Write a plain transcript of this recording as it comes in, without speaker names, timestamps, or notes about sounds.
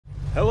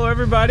Hello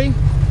everybody,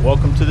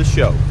 welcome to the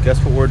show.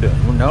 Guess what we're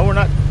doing? Well, no,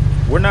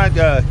 we're not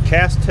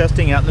cast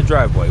testing out in the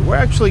driveway. We're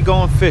actually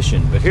going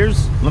fishing. But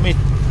let me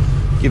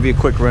give you a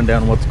quick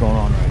rundown of what's going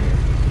on right here.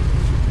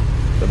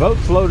 The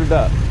boat's loaded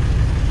up.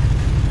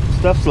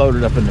 Stuff's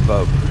loaded up in the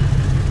boat.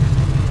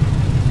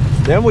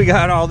 Then we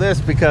got all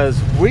this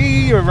because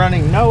we are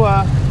running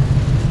Noah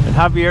and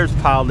Javier's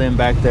piled in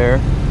back there.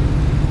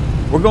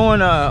 We're going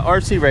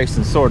RC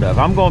racing, sort of.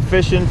 I'm going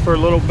fishing for a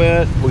little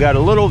bit.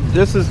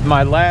 This is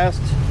my last.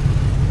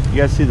 You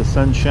guys see the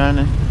sun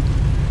shining?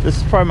 This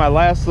is probably my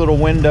last little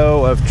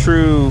window of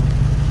true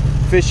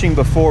fishing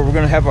before we're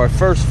gonna have our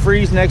first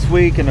freeze next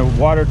week, and the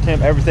water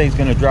temp, everything's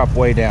gonna drop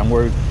way down.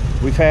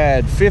 We've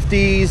had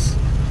 50s,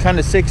 kind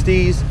of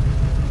 60s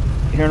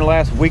here in the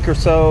last week or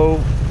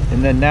so,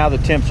 and then now the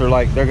temps are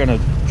like, they're gonna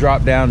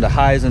drop down to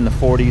highs in the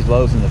 40s,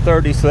 lows in the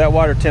 30s, so that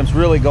water temp's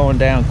really going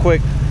down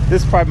quick.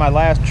 This is probably my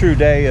last true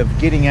day of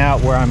getting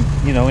out where I'm,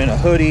 in a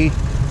hoodie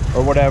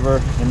or whatever,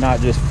 and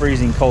not just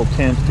freezing cold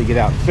temps to get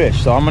out and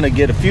fish. So I'm gonna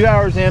get a few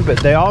hours in, but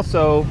they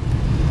also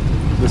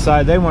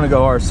decide they want to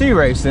go RC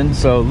racing.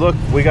 So look,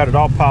 we got it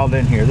all piled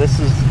in here. This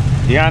is,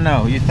 yeah, I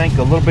know, you think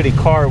a little bitty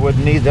car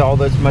wouldn't need all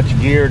this much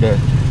gear to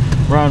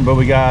run, but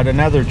we got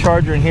another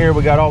charger in here.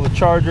 We got all the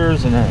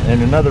chargers and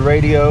another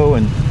radio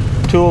and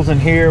tools in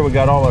here. We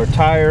got all our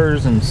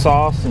tires and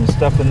sauce and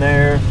stuff in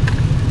there.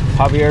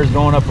 Javier's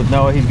going up with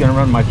Noah. He's gonna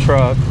run my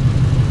truck.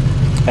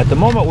 At the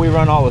moment, we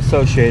run all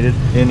associated.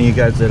 Any of you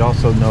guys that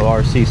also know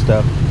RC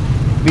stuff.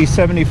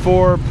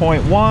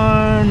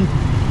 B74.1,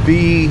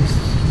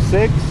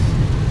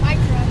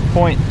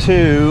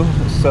 B6.2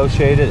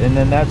 associated, and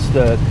then that's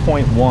the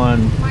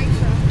 .1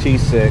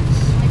 T6,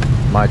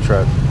 my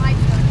truck.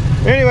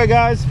 Anyway,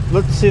 guys,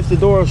 let's see if the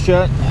door will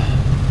shut.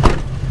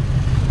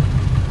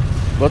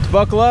 Let's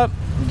buckle up,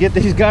 get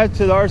these guys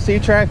to the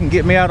RC track, and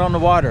get me out on the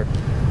water.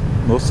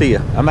 We'll see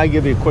you. I might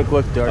give you a quick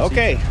look at the RC.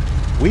 Okay,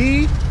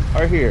 we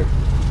are here.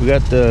 We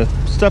got the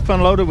stuff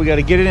unloaded. We got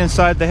to get it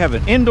inside. They have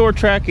an indoor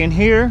track in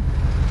here,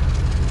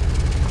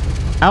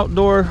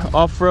 outdoor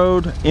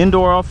off-road,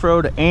 indoor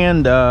off-road,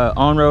 and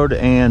on-road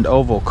and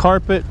oval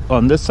carpet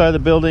on this side of the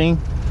building.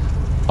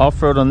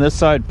 Off-road on this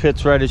side,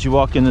 pits right as you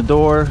walk in the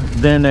door.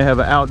 Then they have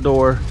an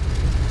outdoor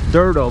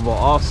dirt oval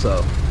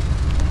also.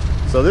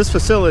 So this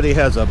facility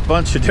has a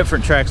bunch of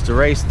different tracks to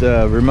race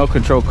the remote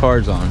control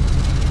cars on.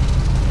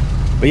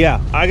 But yeah,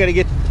 I gotta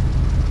get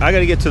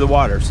to the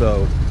water,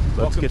 so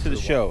let's get to the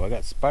show. I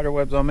got spider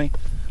webs on me.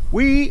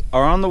 We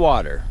are on the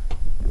water.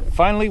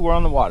 Finally, we're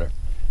on the water.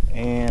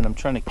 And I'm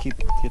trying to get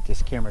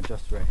this camera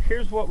just right.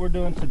 Here's what we're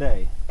doing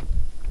today.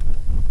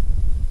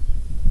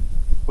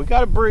 We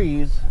got a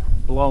breeze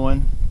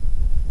blowing.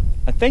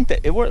 I think that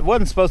it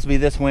wasn't supposed to be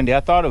this windy.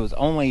 I thought it was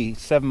only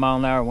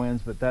 7-mile-an-hour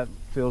winds, but that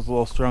feels a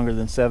little stronger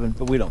than 7,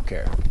 but we don't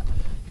care.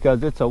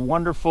 Because it's a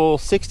wonderful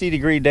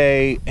 60-degree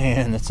day,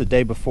 and it's the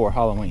day before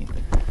Halloween.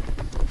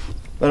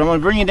 But I'm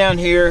gonna bring you down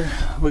here.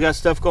 We got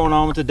stuff going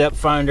on with the depth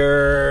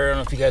finder. I don't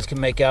know if you guys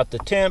can make out the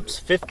temps.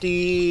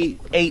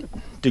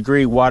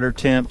 58-degree water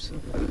temps,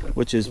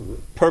 which is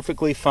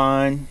perfectly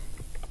fine.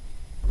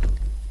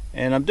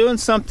 And I'm doing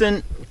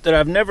something that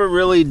I've never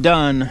really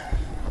done,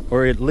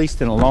 or at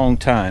least in a long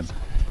time.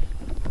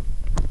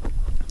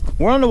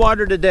 We're on the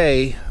water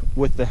today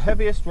with the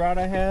heaviest rod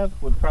I have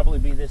would probably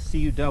be this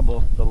CU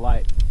double, the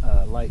light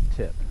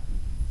tip.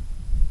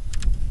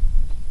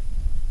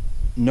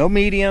 No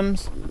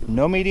mediums,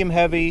 no medium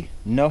heavy,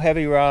 no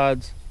heavy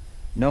rods,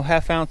 no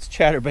half-ounce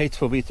chatterbaits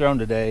will be thrown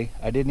today.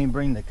 I didn't even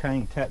bring the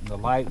King Teton, the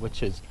light,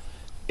 which is,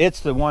 it's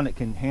the one that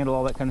can handle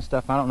all that kind of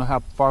stuff. I don't know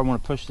how far I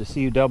want to push the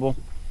CU double.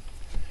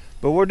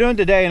 But we're doing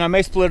today, and I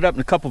may split it up in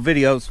a couple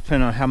videos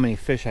depending on how many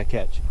fish I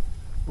catch.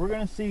 We're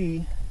going to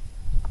see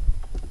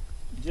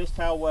just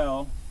how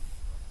well,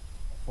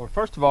 or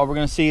first of all, we're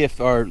going to see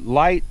if our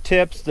light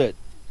tips that,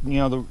 the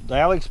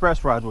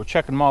AliExpress rods, we're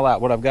checking them all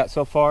out, what I've got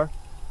so far.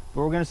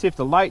 But we're going to see if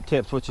the light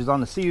tips, which is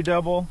on the CU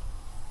double,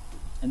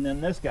 and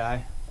then this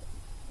guy,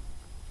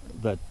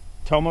 the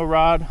Tomo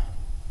rod,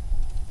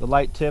 the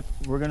light tip,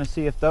 we're going to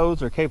see if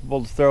those are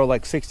capable to throw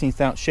like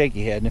 16th ounce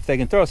shaky head. And if they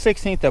can throw a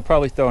 16th, they'll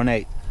probably throw an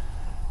 8th.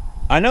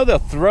 I know they'll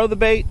throw the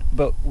bait,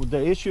 but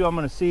the issue I'm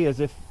going to see is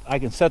if I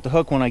can set the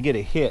hook when I get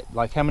a hit.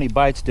 Like how many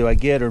bites do I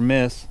get or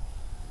miss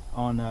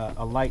on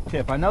a light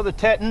tip. I know the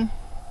Teton,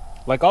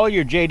 like all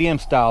your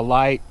JDM style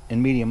light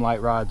and medium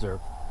light rods are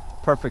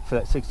perfect for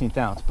that 16th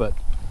ounce, but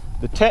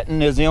the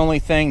Teton is the only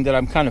thing that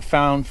I'm kind of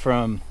found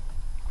from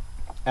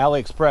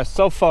AliExpress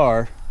so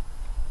far.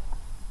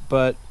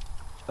 But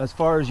as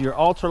far as your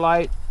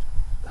ultralight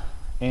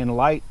and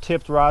light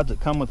tipped rods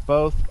that come with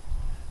both,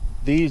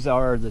 these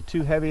are the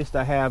two heaviest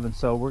I have. And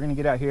so we're going to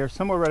get out here.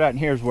 Somewhere right out in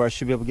here is where I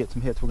should be able to get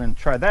some hits. We're going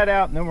to try that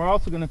out, and then we're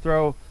also going to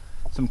throw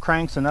some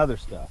cranks and other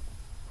stuff.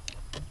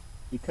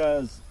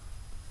 Because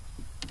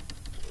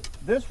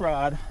this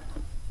rod,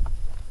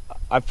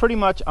 I'm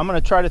going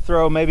to try to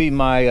throw maybe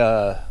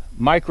my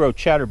micro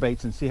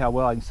chatterbaits and see how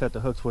well I can set the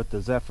hooks with the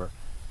Zephyr.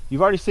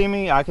 You've already seen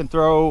me. I can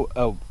throw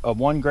a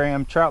 1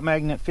 gram trout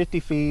magnet 50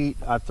 feet.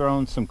 I've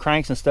thrown some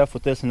cranks and stuff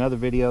with this in other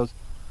videos.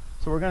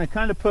 So we're going to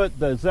kind of put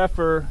the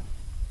Zephyr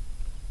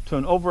to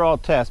an overall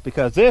test,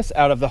 because this,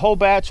 out of the whole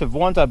batch of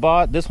ones I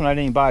bought, this one I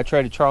didn't even buy, I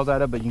traded Charles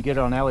out of, but you can get it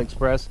on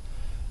AliExpress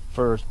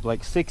for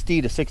like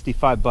 60 to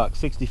 65 bucks.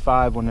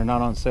 65 when they're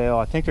not on sale.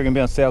 I think they're going to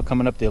be on sale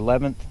coming up the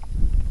 11th.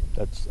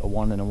 That's a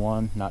 1 and a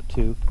 1, not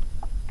 2.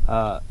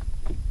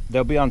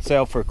 They'll be on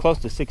sale for close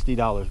to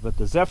 $60. But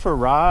the Zephyr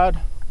rod,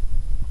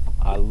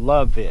 I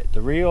love it.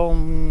 The reel,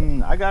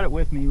 I got it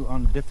with me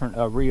on a different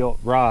reel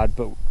rod,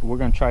 but we're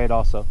going to try it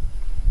also.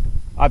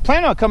 I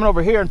plan on coming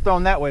over here and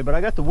throwing that way, but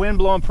I got the wind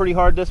blowing pretty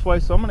hard this way,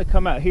 so I'm going to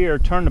come out here,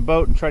 turn the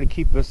boat, and try to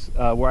keep this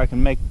where I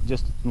can make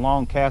just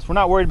long casts. We're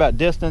not worried about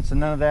distance and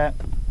none of that.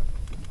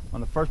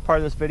 On the first part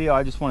of this video,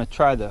 I just want to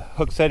try the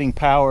hook setting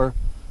power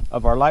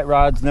of our light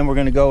rods, and then we're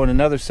going to go in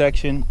another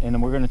section, and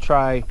then we're going to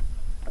try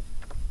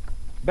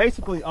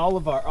basically all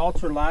of our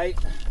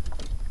ultralight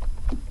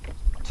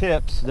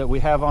tips that we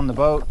have on the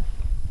boat.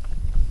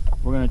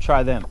 We're going to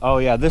try them. Oh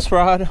yeah, this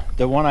rod,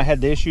 the one I had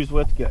the issues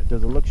with,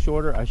 does it look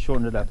shorter? I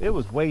shortened it up. It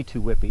was way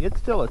too whippy. It's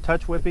still a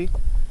touch whippy,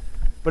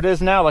 but it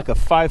is now like a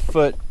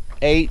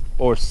 5'8"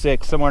 or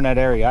 6, somewhere in that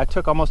area. I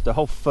took almost a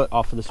whole foot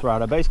off of this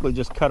rod. I basically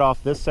just cut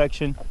off this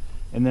section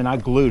and then I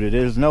glued it.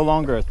 It is no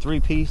longer a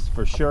 3-piece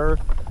for sure,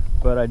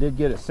 but I did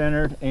get it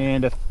centered.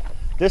 And if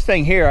this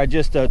thing here, I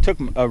just took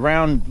a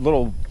round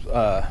little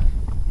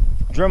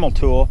Dremel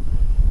tool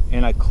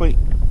and I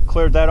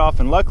cleared that off,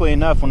 and luckily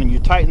enough, when you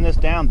tighten this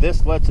down,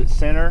 this lets it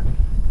center,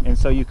 and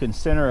so you can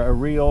center a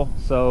reel.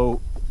 So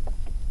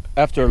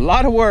after a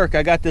lot of work,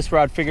 I got this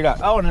rod figured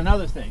out. Oh, and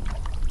another thing,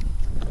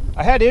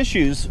 I had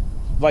issues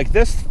like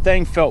this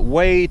thing felt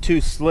way too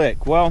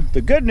slick. Well,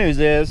 the good news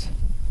is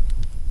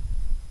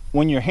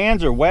when your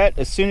hands are wet,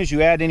 as soon as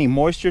you add any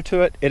moisture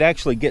to it, it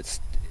actually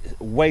gets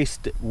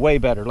way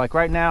better. Like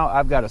right now,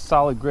 I've got a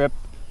solid grip.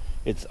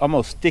 It's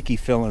almost sticky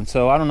feeling,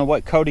 so I don't know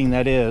what coating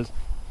that is,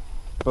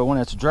 but when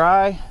it's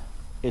dry,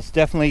 it's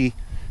definitely,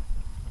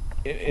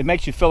 it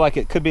makes you feel like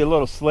it could be a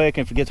little slick.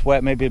 If it gets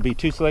wet, maybe it'd be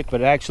too slick,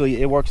 but actually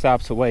it works the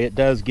opposite way. It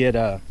does get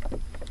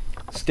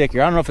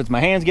stickier. I don't know if it's my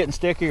hands getting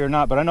sticky or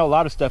not, but I know a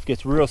lot of stuff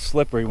gets real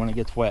slippery when it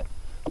gets wet.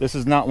 This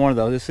is not one of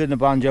those. This isn't a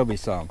Bon Jovi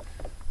song.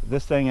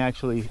 This thing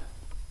actually,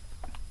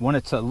 when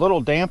it's a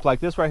little damp like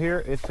this right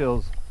here, it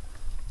feels,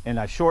 and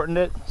I shortened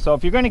it. So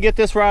if you're going to get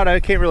this rod, I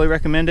can't really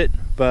recommend it,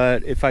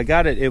 but if I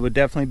got it, it would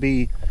definitely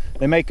be,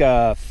 they make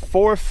a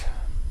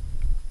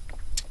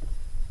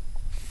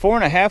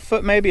 4.5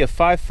 foot, maybe a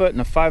 5 foot and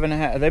a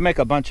 5.5. They make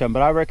a bunch of them,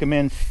 but I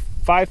recommend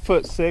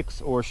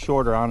 5'6" or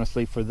shorter,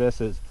 honestly, for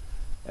this, as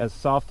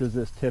soft as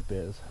this tip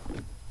is. I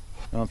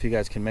don't know if you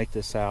guys can make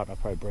this out. I'll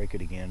probably break it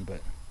again,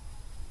 but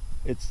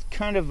it's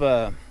kind of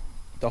the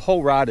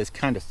whole rod is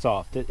kind of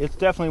soft. It's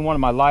definitely one of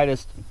my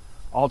lightest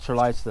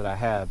ultralights that I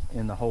have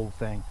in the whole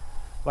thing.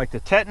 Like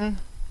the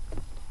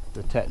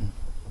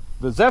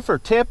Zephyr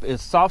tip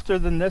is softer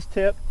than this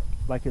tip,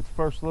 like its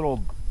first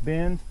little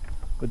bend.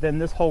 But then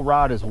this whole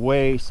rod is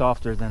way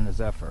softer than the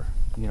Zephyr.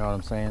 You know what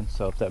I'm saying?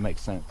 So if that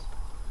makes sense.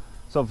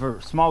 So for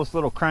smallest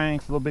little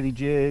cranks, little bitty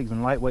jigs,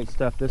 and lightweight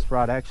stuff, this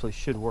rod actually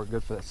should work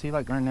good for that. See,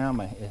 like right now,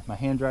 my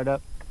hand dried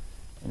up,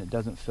 and it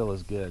doesn't feel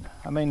as good.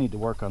 I may need to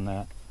work on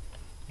that.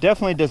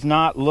 Definitely does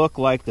not look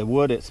like the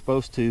wood it's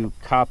supposed to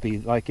copy.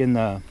 Like in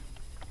the,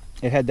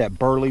 it had that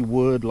burly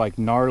wood, like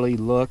gnarly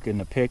look in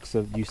the pics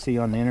that you see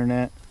on the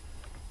internet.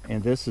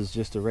 And this is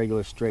just a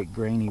regular straight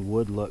grainy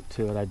wood look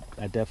to it.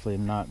 I definitely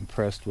am not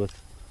impressed with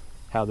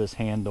how this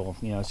handle,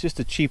 you know, it's just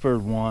a cheaper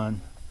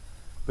one,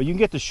 but you can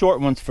get the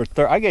short ones for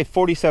I gave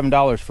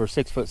 $47 for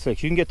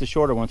 6'6". You can get the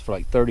shorter ones for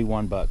like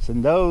 31 bucks,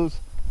 and those,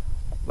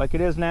 like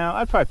it is now,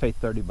 I'd probably pay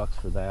 30 bucks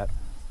for that.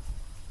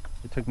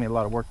 It took me a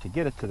lot of work to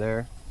get it to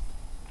there.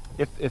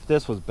 If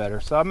this was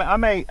better, so I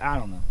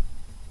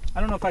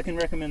don't know if I can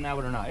recommend that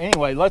one or not.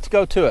 Anyway, let's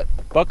go to it.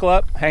 Buckle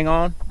up, hang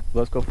on,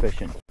 let's go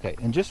fishing. Okay,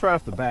 and just right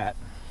off the bat,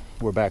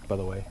 we're back, by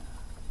the way.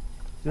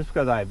 Just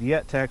because I have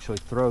yet to actually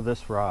throw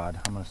this rod,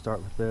 I'm going to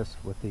start with this,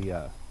 with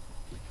the,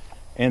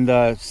 and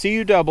the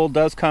CU double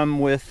does come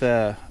with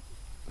a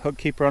hook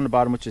keeper on the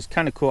bottom, which is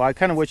kind of cool. I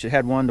kind of wish it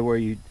had one to where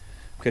you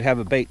could have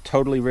a bait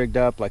totally rigged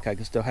up, like I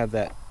could still have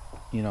that,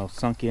 you know,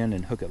 sunk in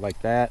and hook it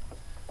like that,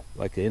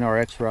 like the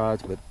NRX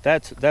rods, but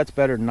that's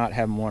better than not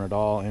having one at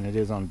all, and it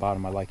is on the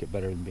bottom. I like it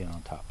better than being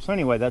on top. So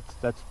anyway, that's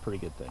a pretty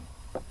good thing.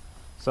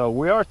 So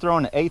we are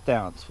throwing an 1/8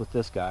 ounce with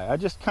this guy. I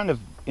just kind of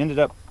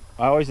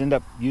I always end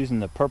up using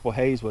the Purple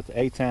Haze with the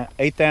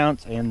 1/8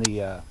 ounce and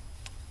the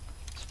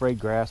sprayed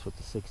grass with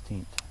the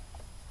 16th.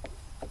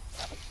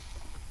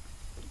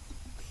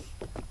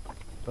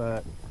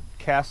 But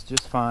casts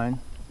just fine.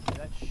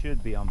 That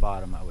should be on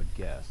bottom, I would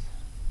guess.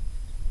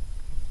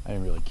 I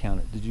didn't really count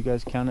it. Did you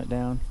guys count it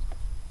down?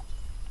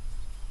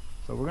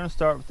 So we're going to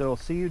start with the little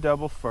CU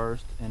double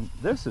first, and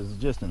this is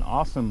just an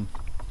awesome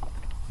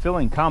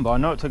filling combo. I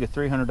know it took a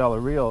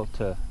 $300 reel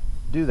to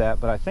do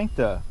that, but I think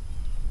the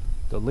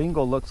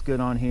lingual looks good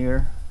on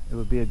here. It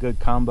would be a good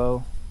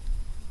combo.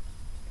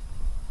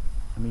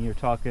 I mean, you're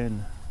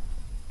talking,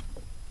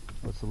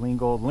 what's the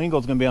lingual? The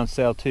lingual's going to be on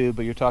sale too,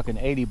 but you're talking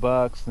 80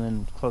 bucks, and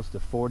then close to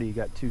 40. You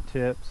got 2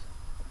 tips.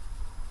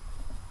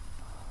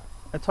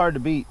 That's hard to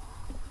beat.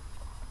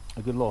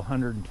 A good little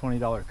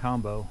 $120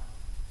 combo.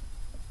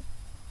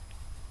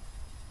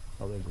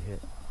 Oh, there's a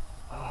hit.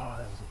 Oh,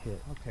 that was a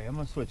hit. Okay, I'm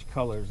gonna switch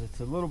colors. It's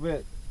a little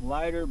bit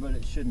lighter, but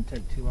it shouldn't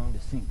take too long to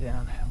sink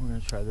down. We're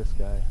gonna try this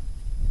guy.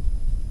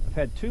 I've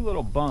had two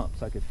little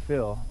bumps I could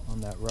feel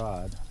on that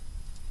rod,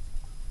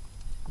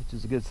 which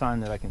is a good sign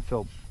that I can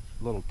feel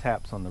little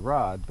taps on the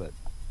rod, but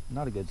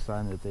not a good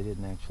sign that they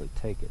didn't actually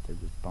take it. They're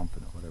just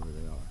bumping it, whatever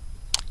they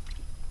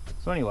are.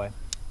 So anyway,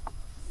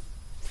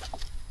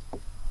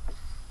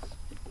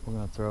 we're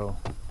gonna throw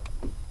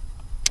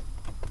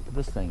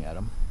this thing at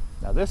them.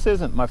 Now this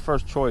isn't my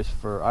first choice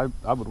for,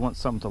 I would want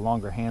something to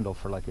longer handle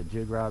for like a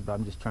jig rod, but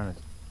I'm just trying to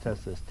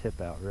test this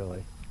tip out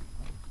really.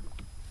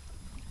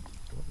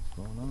 What's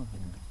going on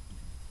here?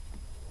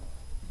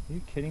 Are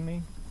you kidding me?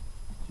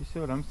 Do you see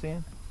what I'm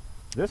seeing?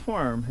 This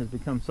worm has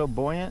become so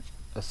buoyant,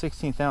 a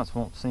 1/16 ounce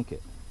won't sink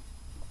it.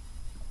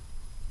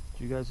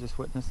 Did you guys just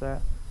witness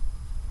that?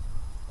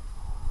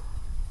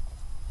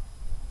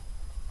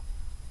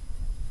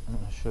 I'm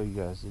going to show you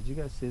guys. Did you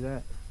guys see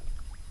that?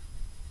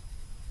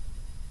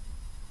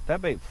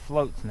 That bait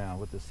floats now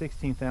with the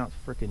 1/16 ounce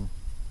freaking.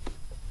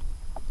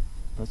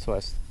 That's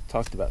what I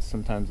talked about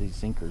sometimes, these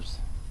sinkers.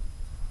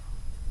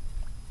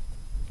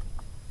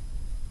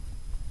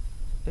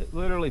 It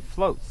literally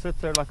floats, sits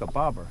there like a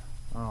bobber.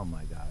 Oh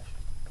my gosh.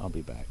 I'll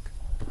be back.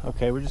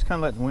 Okay, we're just kind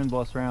of letting the wind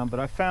blow us around,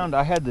 but I found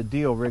I had the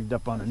deal rigged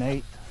up on an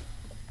 8.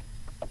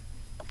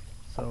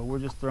 So we're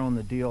just throwing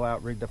the deal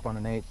out rigged up on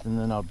an 8, and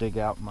then I'll dig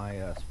out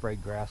my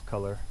sprayed grass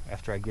color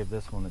after I give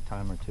this one a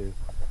time or two.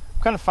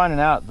 I'm kind of finding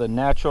out the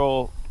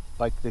natural,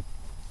 like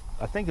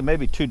I think it may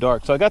be too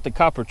dark. So I got the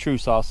copper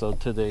truce also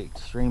to the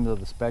extremes of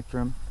the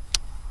spectrum.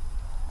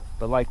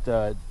 But like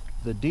the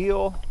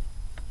deal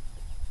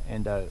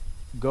and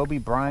Gobi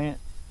Bryant,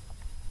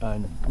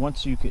 and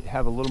once you could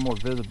have a little more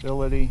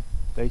visibility,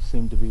 they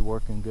seem to be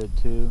working good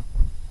too.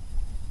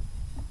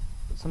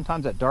 But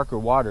sometimes that darker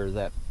water,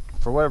 that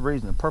for whatever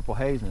reason, the purple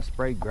haze and the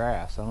sprayed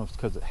grass, I don't know if it's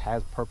because it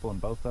has purple in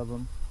both of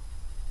them,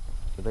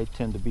 but they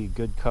tend to be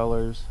good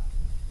colors.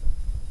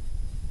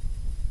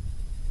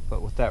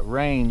 But with that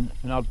rain,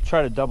 and I'll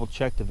try to double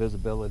check the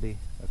visibility,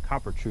 a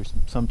copper truce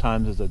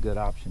sometimes is a good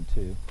option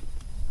too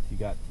if you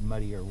got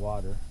muddier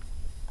water,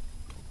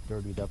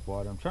 dirtied up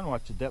water. I'm trying to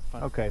watch the depth.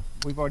 Okay,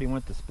 we've already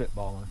went to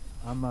spitballing.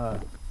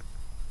 I'm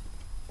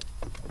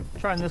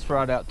trying this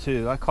rod out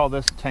too. I call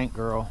this Tank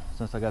Girl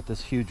since I got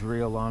this huge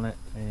reel on it,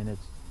 and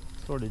it's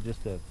sort of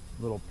just a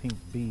little pink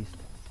beast.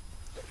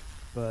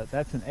 But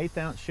that's an 1/8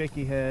 ounce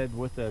shaky head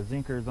with the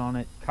zinkers on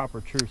it, copper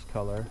truce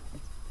color.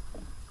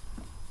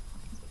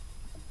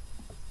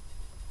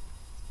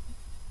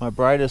 My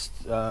brightest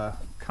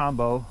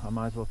combo, I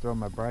might as well throw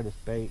my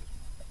brightest bait.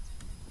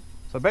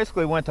 So I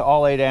basically went to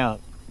all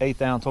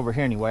 1/8 ounce over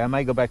here anyway. I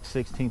may go back to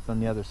 1/16 on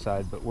the other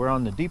side, but we're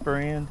on the deeper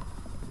end,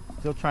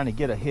 still trying to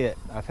get a hit.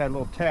 I've had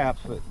little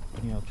taps, but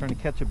you know, trying to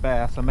catch a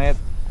bass. I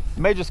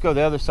may just go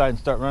the other side and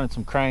start running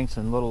some cranks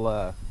and little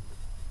I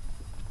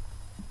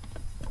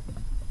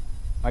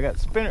got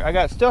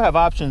spinner. Still have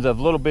options of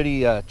little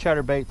bitty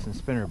chatter baits and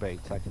spinner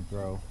baits I can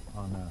throw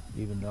on,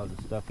 even though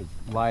the stuff is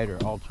light or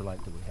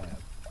ultralight that we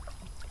have.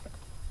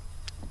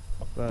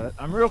 But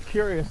I'm real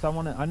curious.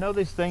 I know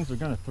these things are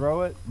going to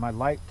throw it. My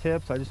light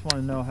tips. I just want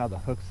to know how the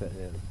hook set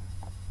is.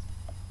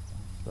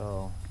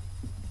 So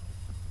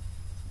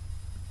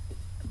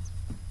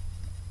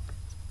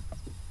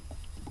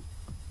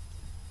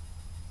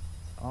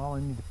all I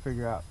need to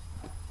figure out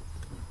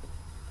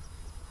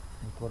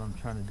with what I'm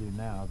trying to do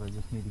now is I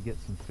just need to get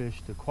some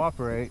fish to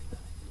cooperate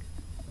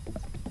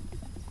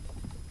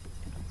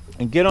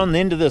and get on the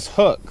end of this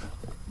hook.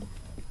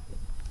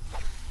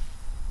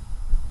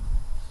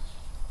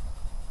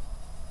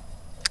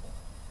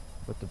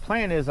 But the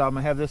plan is I'm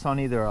gonna have this on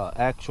either an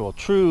actual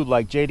true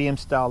like JDM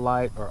style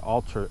light or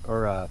ultra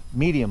or a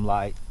medium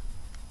light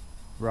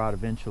rod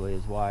eventually,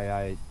 is why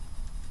I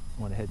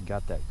went ahead and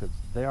got that, because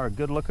they are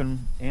good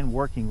looking and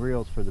working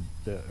reels for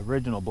the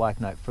original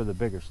Black Knight for the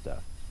bigger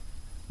stuff.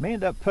 May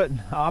end up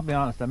putting, I'll be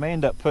honest, I may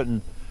end up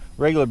putting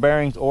regular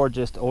bearings or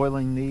just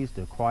oiling these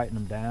to quieten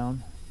them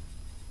down,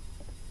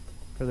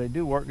 because they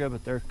do work good,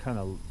 but they're kind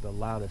of the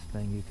loudest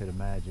thing you could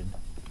imagine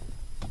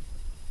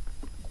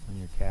when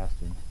you're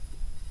casting.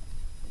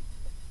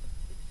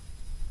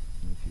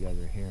 If you guys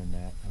are hearing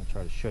that, I'll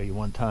try to show you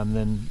one time,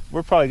 then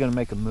we're probably going to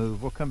make a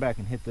move. We'll come back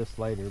and hit this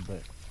later,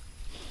 but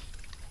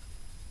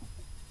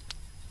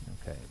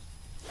okay.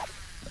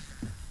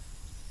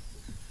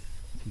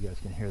 If you guys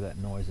can hear that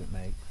noise it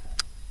makes.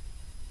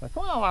 Like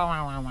wow, wow,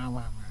 wow, wow, wow,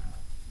 wow.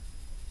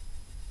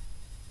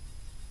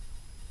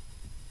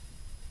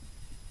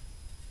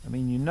 I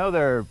mean, you know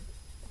they're,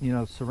 you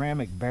know,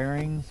 ceramic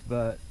bearings,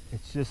 but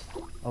it's just,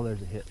 oh,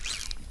 there's a hit.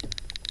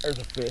 There's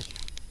a fish.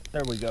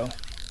 There we go.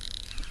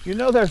 You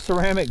know they're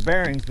ceramic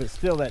bearings, but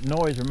still that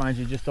noise reminds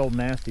you just old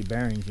nasty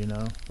bearings, you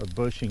know, or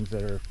bushings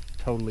that are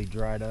totally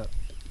dried up.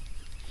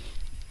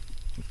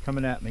 It's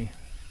coming at me.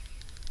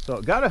 So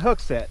it got a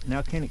hook set.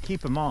 Now can it keep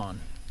them on?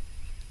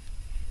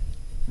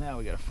 Now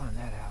we got to find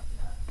that out.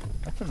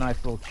 That's a nice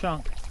little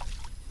chunk.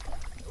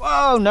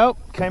 Whoa, nope,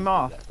 came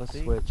off. Let's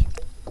switch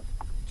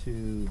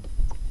to,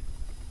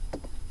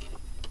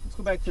 let's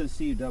go back to the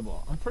CU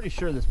double. I'm pretty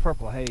sure this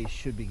purple haze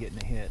should be getting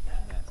a hit,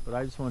 but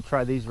I just want to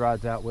try these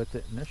rods out with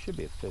it, and there should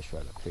be a fish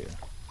right up here.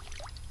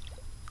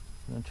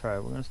 I'm gonna try,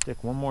 we're gonna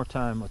stick one more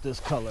time with this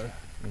color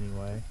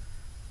anyway.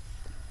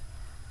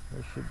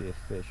 There should be a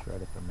fish right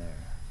up in there.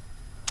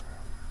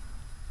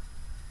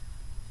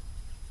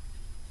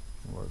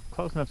 We're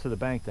close enough to the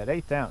bank that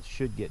 1/8 ounce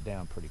should get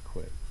down pretty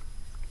quick.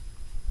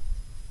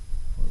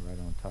 We're right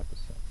on top of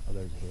something. Oh,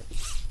 there's a hit.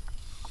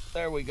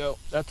 There we go.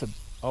 That's a,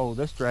 oh,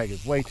 this drag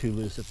is way too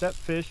loose. If that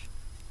fish,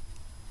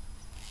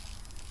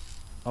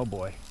 oh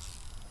boy.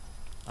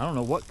 I don't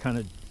know what kind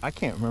of, I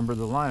can't remember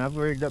the line. I've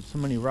rigged up so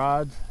many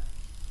rods.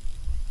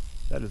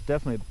 That is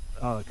definitely,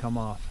 oh, it come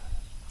off.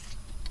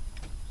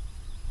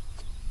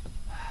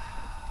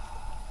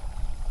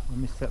 Let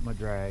me set my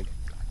drag.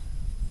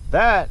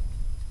 That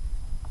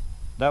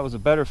was a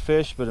better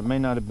fish, but it may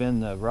not have been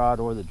the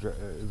rod or the drag.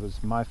 It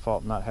was my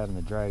fault not having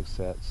the drag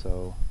set,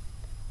 so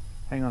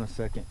hang on a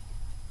second.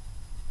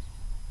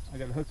 I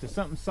got to hook to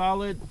something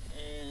solid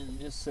and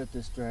just set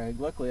this drag.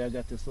 Luckily I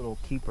got this little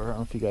keeper. I don't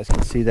know if you guys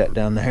can see that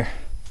down there.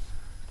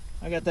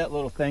 I got that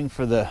little thing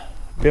for the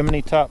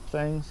bimini top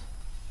things.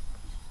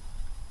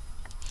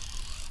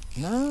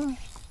 No,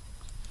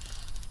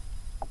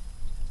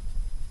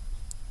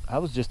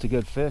 that was just a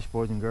good fish,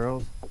 boys and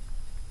girls.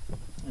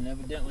 And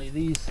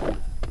evidently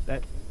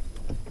that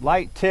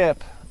light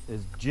tip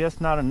is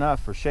just not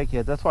enough for shaky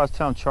head. That's why I was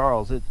telling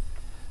Charles,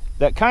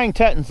 that Cayenne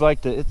Tetton's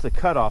like it's the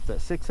cutoff, that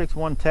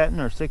 661 Tetton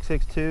or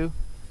 662.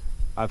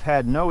 I've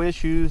had no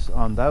issues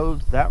on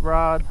that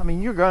rod. I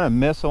mean, you're gonna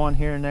miss one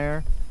here and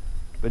there,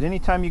 but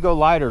anytime you go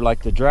lighter,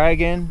 like the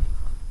Dragon,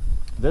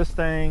 this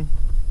thing,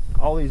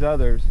 all these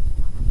others,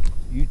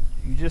 you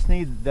just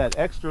need that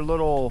extra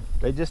little,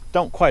 they just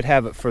don't quite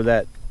have it for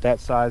that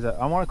size.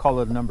 I want to call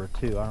it a number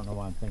 2. I don't know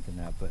why I'm thinking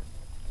that, but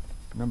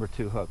number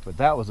 2 hook. But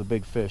that was a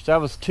big fish.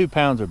 That was 2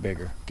 pounds or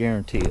bigger,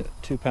 guarantee it.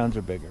 2 pounds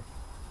or bigger.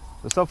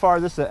 But so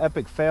far this is an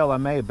epic fail. I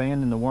may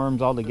abandon the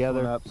worms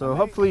altogether. So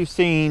hopefully you've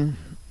seen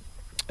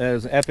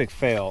as an epic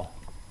fail.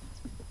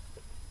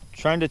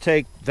 Trying to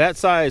take that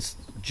size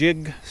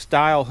jig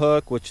style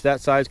hook, which that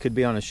size could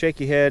be on a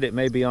shaky head, it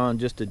may be on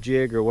just a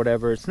jig or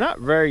whatever. It's not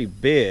very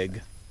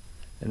big,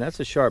 and that's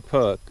a sharp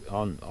hook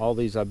on all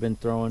these I've been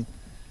throwing,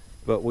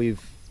 but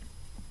we've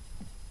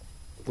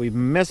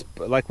missed,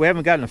 like we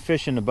haven't gotten a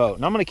fish in the boat.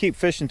 And I'm going to keep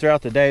fishing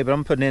throughout the day, but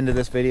I'm putting into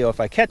this video. If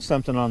I catch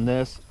something on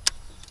this,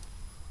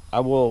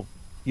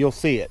 you'll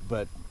see it,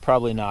 but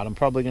probably not. I'm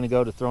probably going to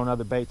go to throwing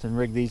other baits and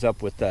rig these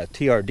up with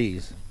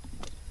TRDs.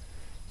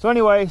 So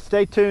anyway,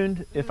 stay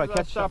tuned. If I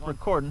catch stop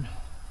recording,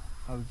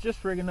 I was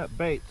just rigging up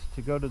baits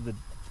to go to the,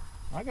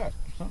 I got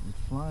something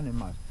flying in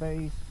my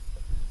face,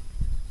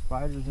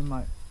 spiders in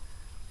my,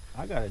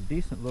 I got a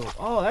decent little,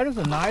 oh, that is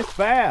a nice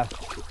bass.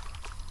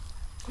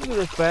 Look at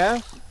this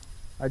bass.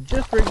 I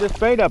just rigged this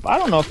bait up. I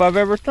don't know if I've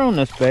ever thrown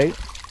this bait.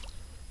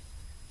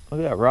 Look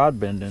at that rod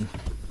bending.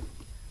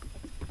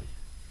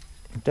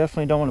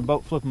 Definitely don't want to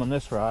boat flip them on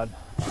this rod.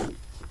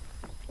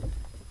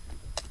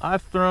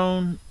 I've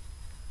thrown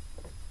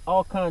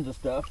all kinds of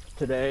stuff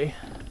today.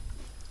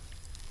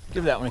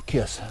 Give that one a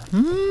kiss.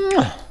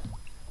 And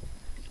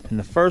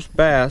the first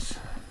bass,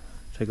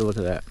 take a look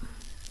at that.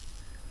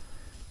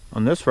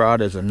 On this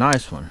rod is a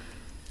nice one.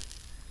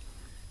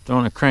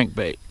 Throwing a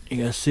crankbait.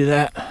 You guys see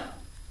that?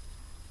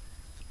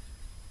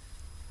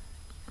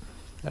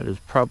 That is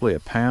probably a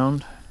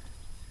pound.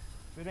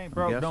 If it ain't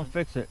broke, don't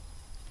fix it.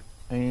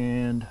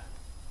 And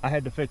I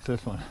had to fix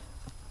this one.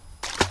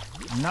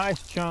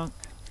 Nice chunk.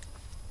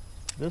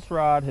 This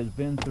rod has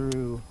been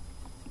through,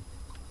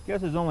 I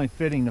guess it's only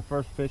fitting the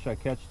first fish I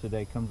catch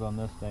today comes on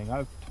this thing.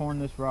 I've torn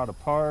this rod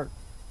apart,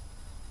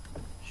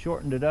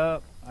 shortened it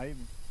up.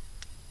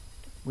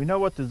 We know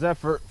what the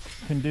Zephyr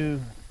can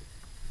do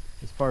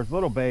as far as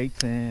little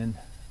baits, and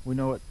we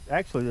know what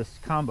actually this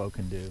combo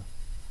can do.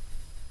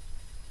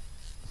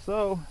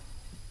 So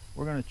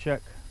we're going to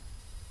check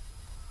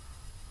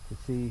to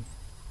see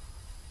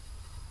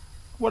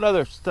what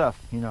other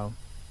stuff, you know,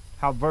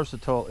 how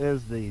versatile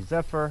is the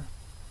Zephyr,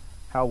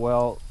 how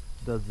well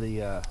does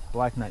the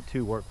Black Knight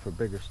 2 work for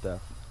bigger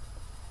stuff.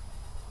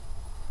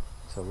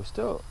 So we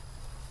still,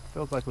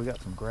 feels like we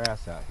got some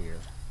grass out here.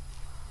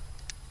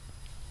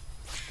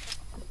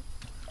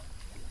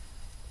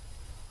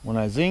 When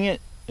I zing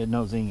it, it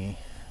knows zingy.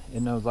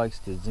 It knows likes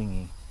to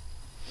zingy.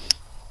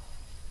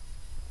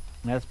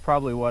 And that's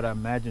probably what I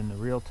imagine the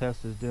real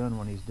test is doing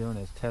when he's doing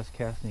his test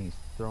casting. He's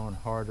throwing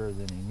harder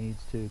than he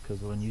needs to, because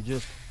when you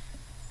just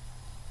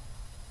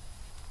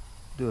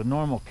do a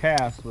normal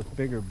cast with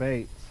bigger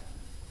baits,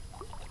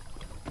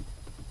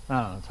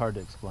 I don't know, it's hard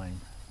to explain.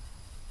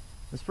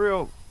 This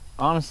reel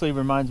honestly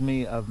reminds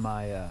me of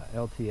my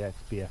LTX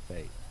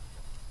BF8.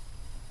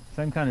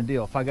 Same kind of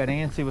deal. If I got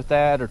antsy with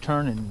that or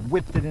turned and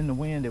whipped it in the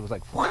wind, it was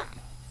like whoosh,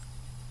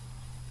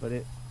 but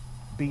it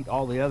beat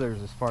all the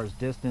others as far as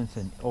distance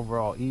and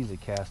overall ease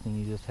of casting.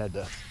 You just had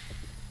to,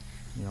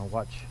 you know,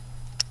 watch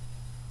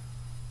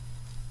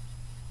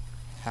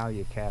how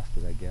you cast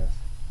it, I guess.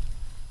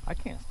 I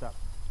can't stop.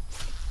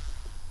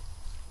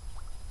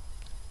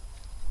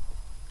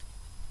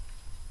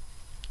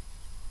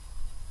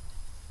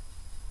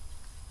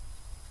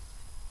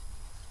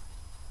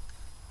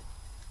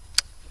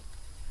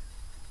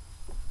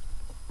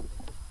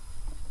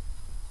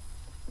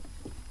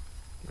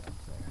 Get up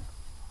there.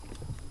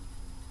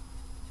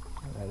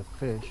 I got a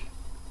fish.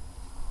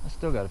 I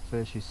still got a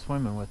fish. He's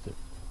swimming with it.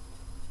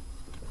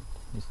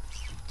 He's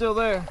still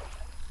there.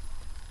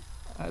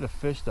 I had a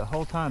fish the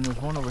whole time.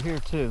 There's one over here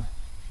too.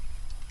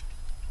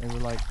 They were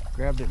like,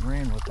 grabbed it and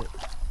ran with it.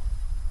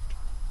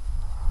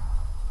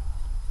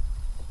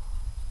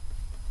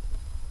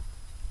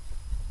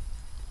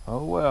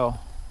 Oh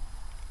well.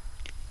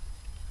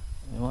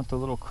 You want the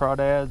little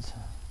crawdads?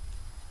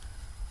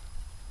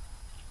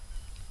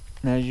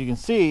 Now as you can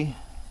see,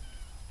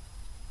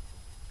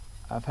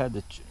 I've had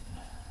the... This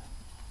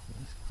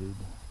dude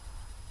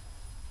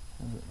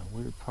has it in a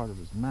weird part of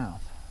his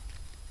mouth.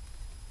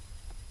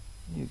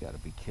 You gotta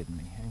be kidding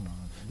me. Hang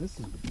on. This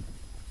is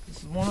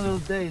one of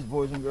those days,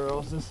 boys and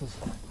girls. This is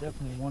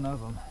definitely one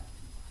of them.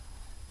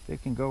 If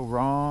it can go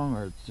wrong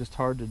or it's just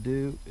hard to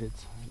do,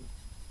 it's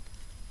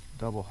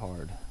double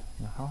hard.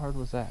 Now, how hard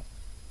was that?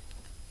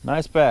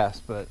 Nice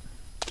bass, but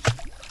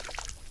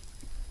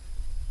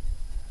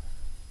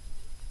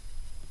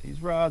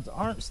these rods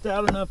aren't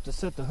stout enough to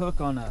set the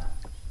hook on a...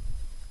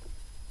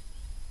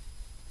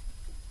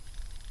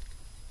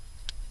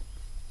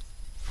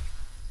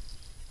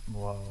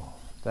 Whoa.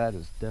 That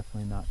is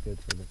definitely not good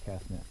for the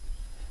cast net.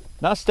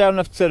 Not stout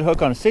enough to set a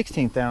hook on a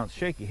 16th ounce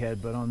shaky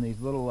head, but on these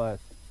little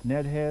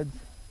Ned heads.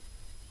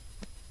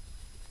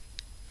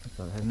 I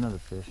thought I had another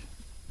fish.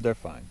 They're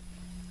fine.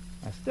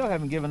 I still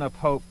haven't given up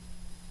hope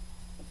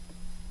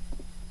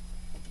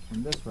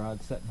from this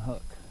rod setting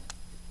hook.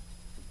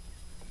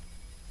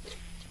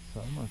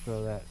 So I'm going to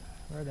throw that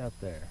right out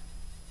there.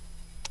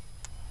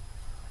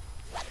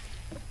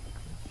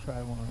 Let's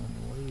try one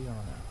way on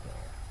out there.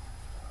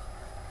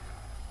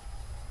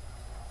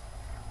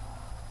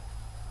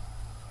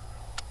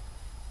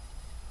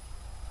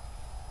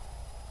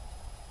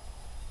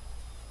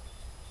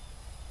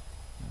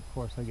 Of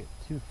course, I get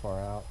too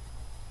far out.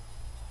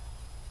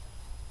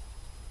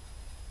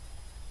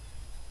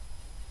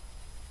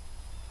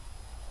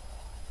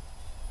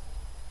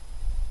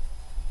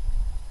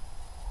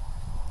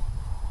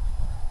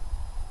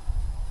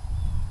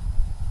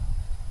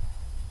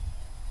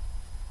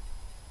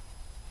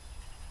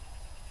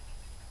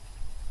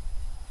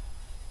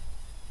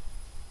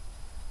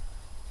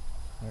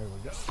 There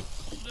we go.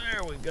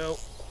 There we go.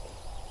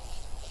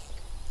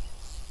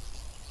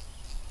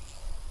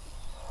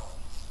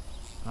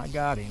 I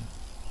got him.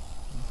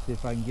 Let's see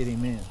if I can get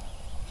him in.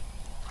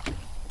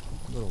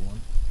 Little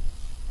one.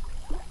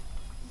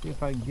 See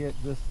if I can get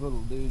this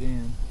little dude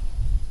in.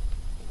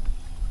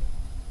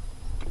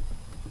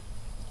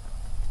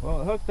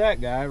 Well, it hooked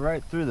that guy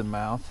right through the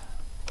mouth.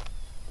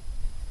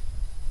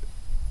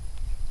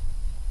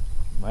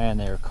 Man,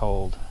 they're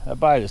cold. That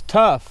bite is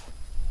tough.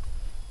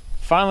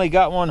 Finally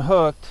got one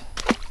hooked.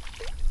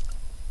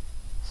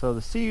 So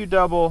the CU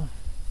double,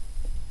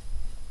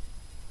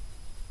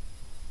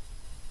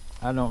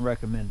 I don't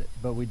recommend it,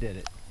 but we did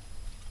it.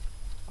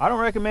 I don't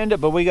recommend it,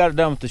 but we got it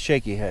done with the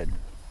shaky head.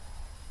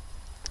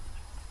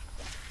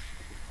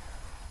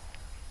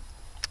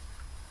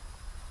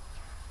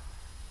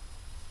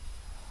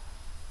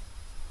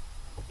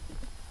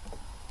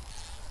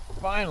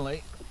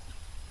 Finally.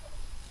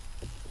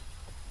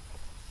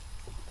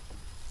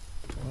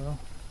 Well,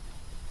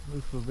 at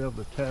least we'll be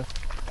able to test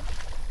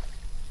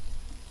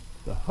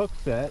the hook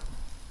set.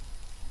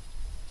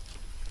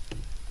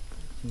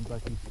 Seems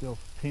like he's still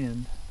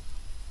pinned.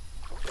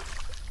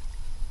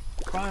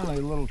 Finally,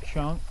 a little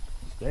chunk.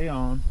 Stay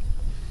on.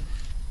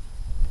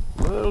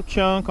 Little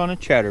chunk on a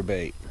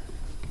chatterbait.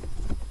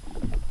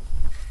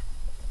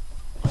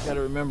 Got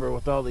to remember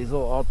with all these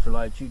little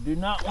ultralights, you do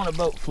not want to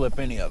boat flip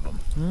any of them.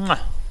 Mwah.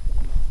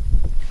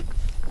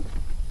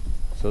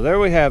 So there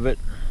we have it.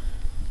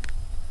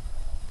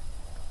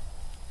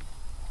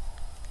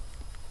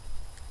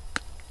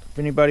 If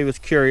anybody was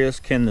curious,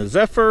 can the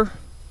Zephyr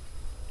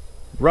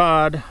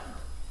rod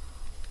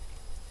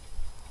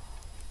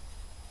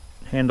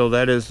handle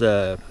that is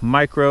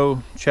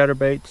micro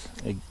chatterbaits?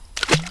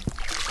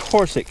 Of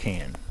course it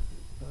can.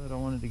 But I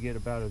wanted to get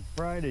about as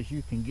bright as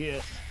you can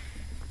get.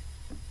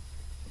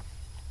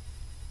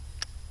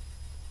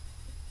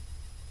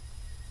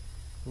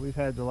 We've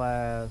had the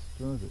last,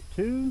 what was it,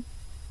 two,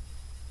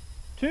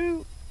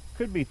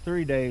 could be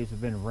 3 days have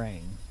been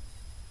rain.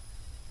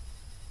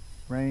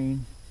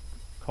 Rain,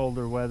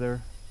 colder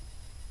weather.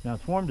 Now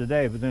it's warm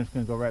today, but then it's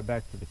going to go right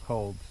back to the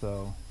cold.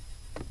 So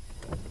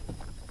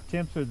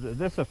temps are,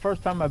 this is the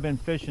first time I've been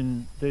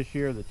fishing this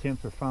year. The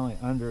temps are finally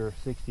under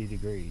 60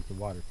 degrees, the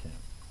water temp.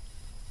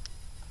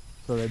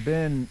 So they've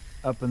been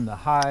up in the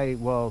high,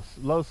 well,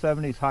 low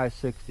 70s, high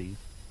 60s.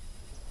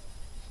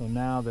 So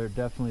now they're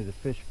definitely, the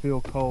fish feel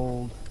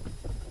cold.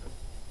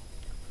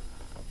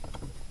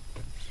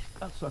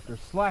 That sucker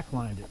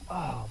slacklined it.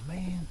 Oh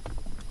man.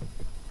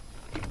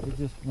 It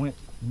just went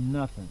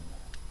nothing.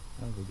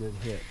 That was a good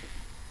hit.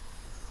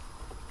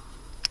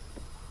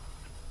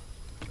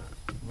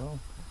 Well,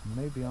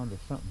 maybe onto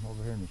something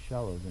over here in the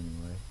shallows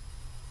anyway.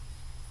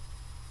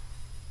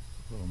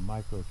 A little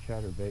micro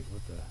chatterbait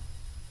with the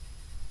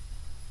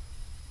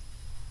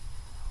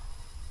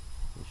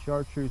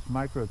chartreuse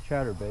micro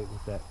chatterbait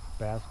with that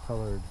bass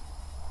colored,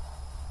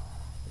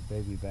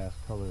 baby bass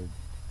colored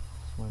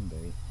swim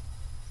bait.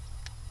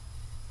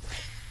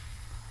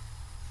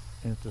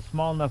 And it's a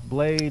small enough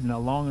blade and a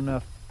long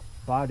enough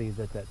body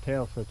that that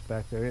tail sits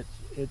back there.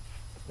 There's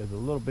a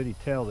little bitty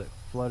tail that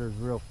flutters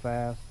real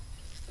fast.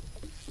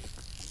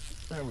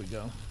 There we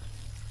go.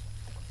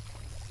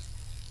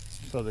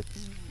 So the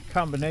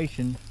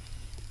combination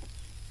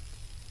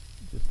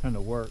just kind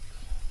of works.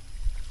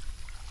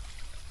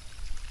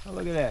 Oh,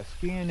 look at that,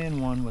 skiing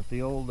in one with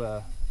the old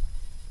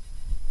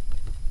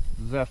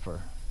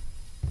Zephyr.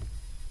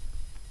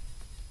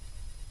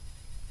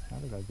 How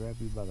did I grab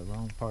you by the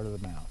wrong part of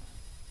the mouth?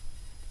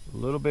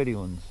 Little bitty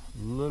ones,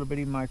 little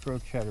bitty micro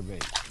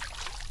chatterbait.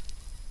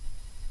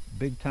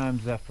 Big time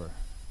Zephyr.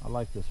 I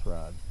like this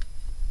rod.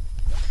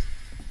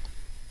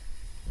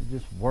 It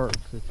just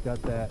works. It's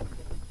got that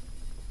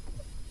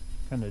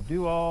kind of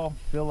do all,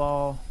 fill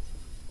all.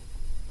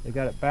 They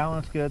got it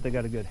balanced good. They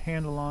got a good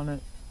handle on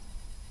it.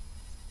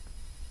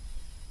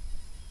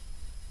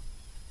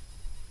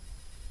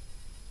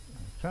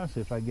 I'm trying to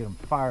see if I can get them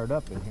fired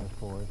up in here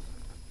for us.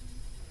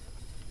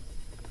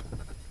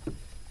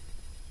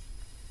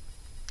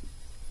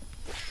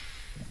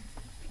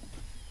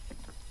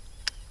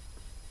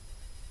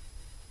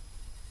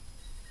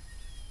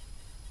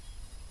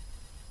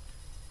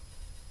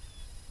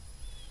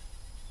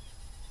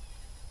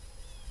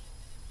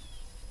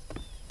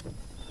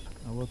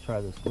 We'll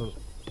try this little.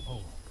 Oh,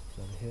 is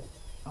that a hit?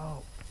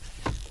 Oh,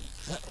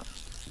 that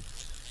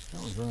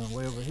was running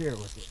way over here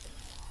with it.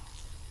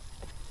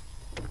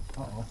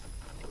 Uh-oh.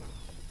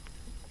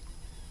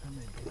 That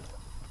may be.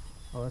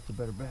 Oh, that's a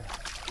better bass.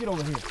 Get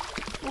over here.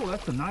 Oh,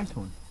 that's a nice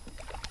one.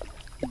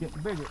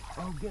 Getting bigger.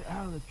 Oh, get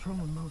out of the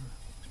trolling motor.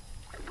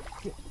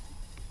 Get.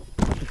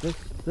 Look at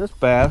this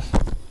bass.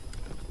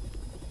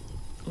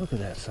 Look at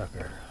that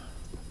sucker.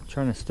 I'm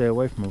trying to stay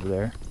away from over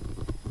there.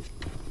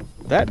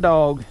 That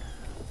dog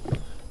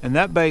and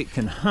that bait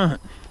can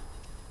hunt.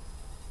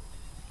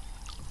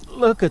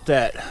 Look at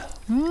that.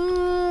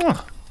 Woo!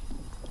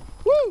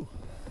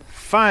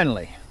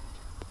 Finally.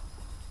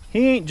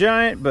 He ain't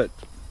giant, but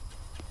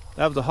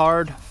that was a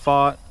hard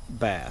fought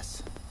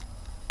bass.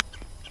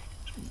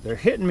 They're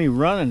hitting me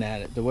running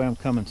at it the way I'm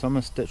coming, so I'm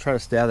going to try to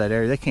stay out of that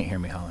area. They can't hear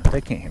me hollering. They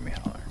can't hear me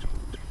hollering.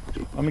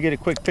 I'm going to get a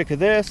quick pick of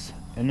this,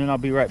 and then I'll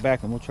be right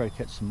back, and we'll try to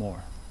catch some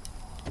more.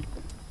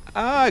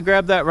 I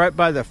grabbed that right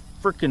by the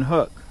freaking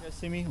hook. You guys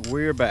see me?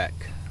 We're back.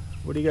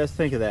 What do you guys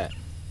think of that?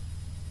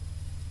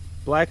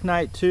 Black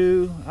Knight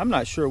 2. I'm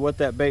not sure what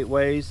that bait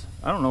weighs.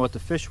 I don't know what the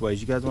fish weighs.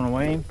 You guys want to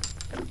weigh him?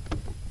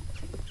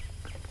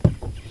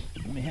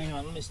 Let me hang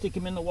on. Let me stick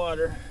him in the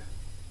water.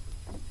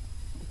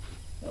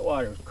 That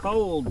water's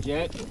cold,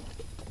 Jack.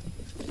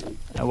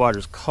 That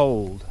water's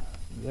cold.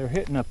 They're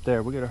hitting up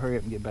there. We got to hurry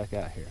up and get back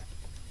out here.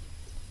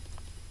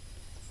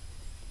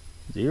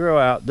 Zero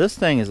out. This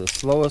thing is the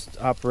slowest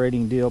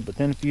operating deal, but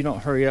then if you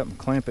don't hurry up and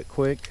clamp it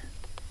quick.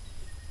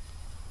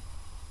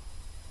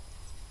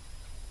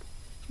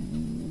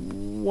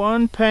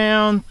 1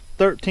 pound,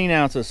 13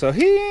 ounces. So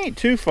he ain't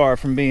too far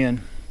from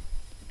being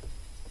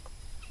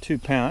 2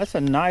 pounds. That's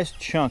a nice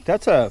chunk.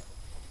 That's a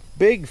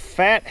big,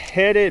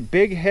 fat-headed,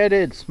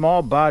 big-headed,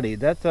 small body.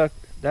 That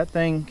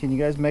thing, can you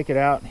guys make it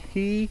out?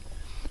 He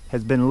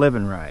has been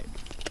living right.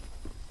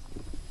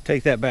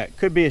 Take that back.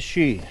 Could be a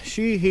she.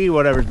 She, he,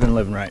 whatever's been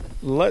living right.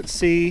 Let's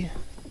see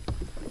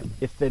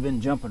if they've been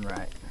jumping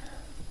right.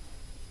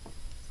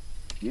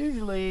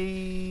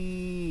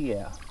 Usually,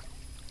 yeah.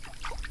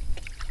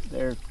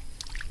 They're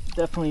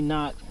definitely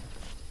not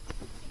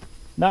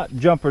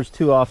jumpers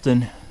too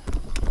often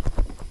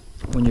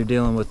when you're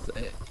dealing with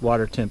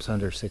water temps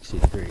under 60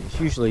 degrees.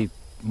 Usually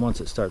once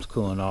it starts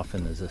cooling off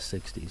into the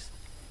 60s.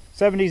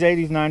 70s,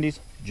 80s, 90s,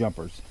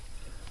 jumpers.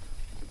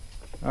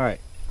 All right.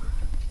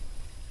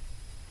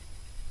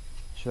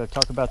 Should I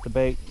talk about the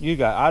bait?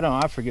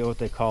 I forget what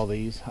they call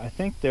these. I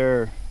think they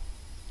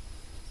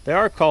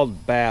are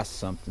called bass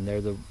something.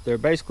 They're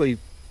basically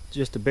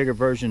just a bigger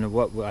version of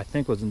what I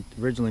think was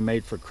originally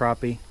made for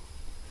crappie.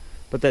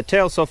 But that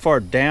tail's so far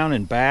down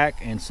and back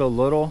and so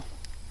little,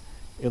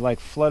 it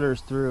like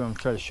flutters through. I'm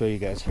trying to show you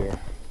guys here.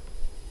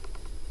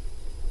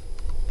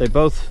 The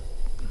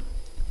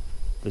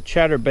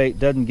chatterbait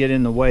doesn't get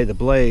in the way, the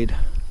blade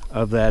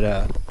of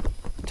that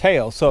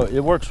tail, so it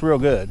works real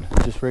good,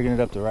 just rigging it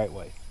up the right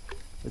way.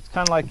 It's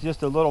kind of like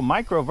just a little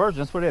micro version.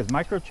 That's what it is,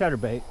 micro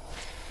chatterbait.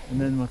 And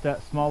then with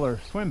that smaller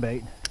swim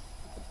bait,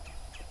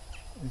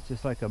 it's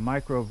just like a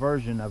micro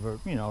version of a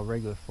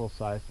regular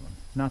full-size one.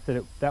 Not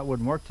that that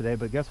wouldn't work today,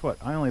 but guess what?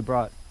 I only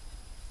brought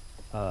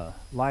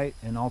light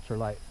and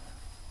ultralight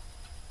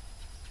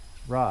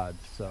rods,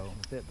 so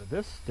but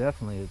this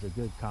definitely is a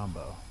good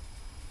combo.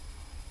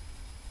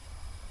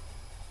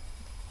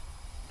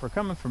 For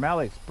coming from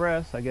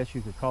AliExpress, I guess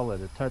you could call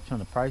it a touch on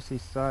the pricey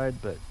side,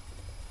 but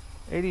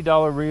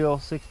 $80 reel,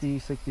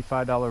 $60,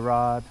 $65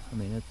 rod. I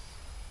mean,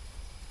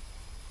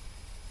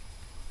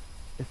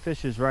 It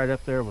fishes right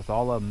up there with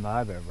all of them that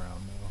I've ever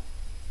owned though.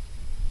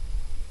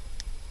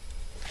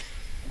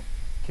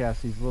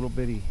 Cast these little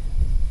bitty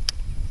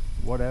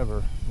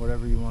whatever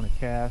you want to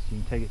cast. You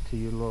can take it to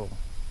your little,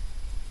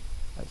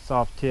 that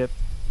soft tip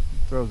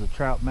throws a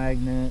trout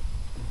magnet.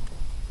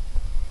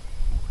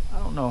 I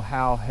don't know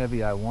how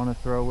heavy I want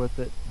to throw with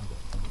it. I've got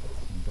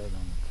some dirt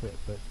on the tip,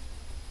 but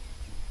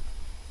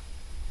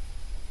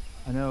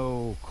I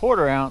know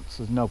 1/4 ounce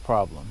is no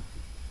problem.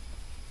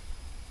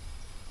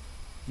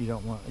 You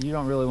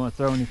don't really want to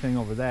throw anything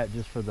over that,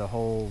 just for the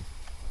whole.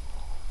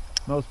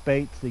 Most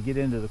baits that get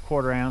into the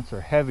 1/4 ounce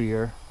are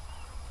heavier,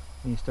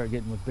 and you start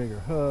getting with bigger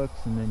hooks,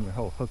 and then your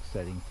whole hook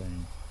setting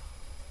thing.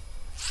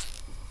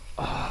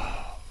 Oh.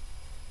 I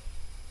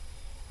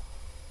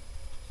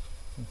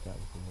think that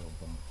was a little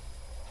bump.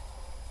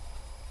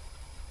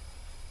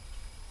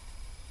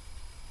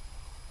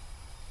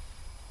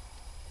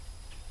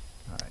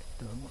 Alright,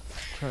 do I want to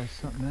try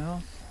something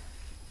else?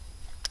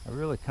 I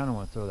really kind of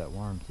want to throw that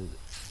worm through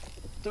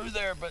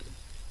there, but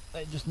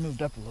they just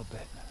moved up a little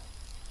bit.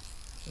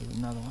 There's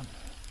another one.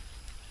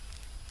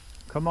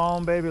 Come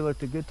on, baby, let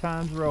the good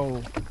times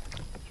roll.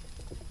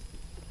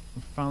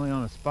 I'm finally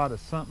on a spot of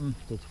something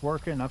that's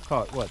working. I've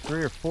caught, what,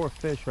 3 or 4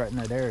 fish right in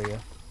that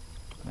area.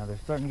 Now they're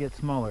starting to get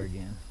smaller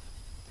again.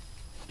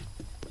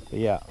 But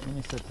yeah, let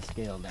me set the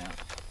scale down.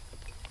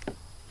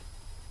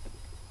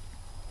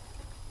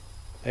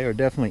 They are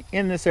definitely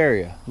in this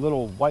area.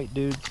 Little white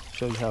dudes.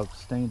 Shows you how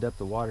stained up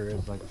the water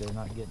is, like they're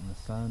not getting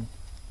the sun.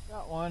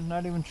 Got one,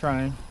 not even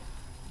trying.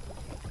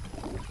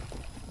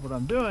 What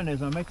I'm doing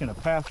is I'm making a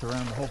pass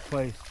around the whole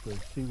place to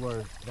see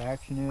where the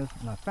action is.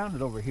 And I found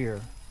it over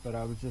here, but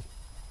I was just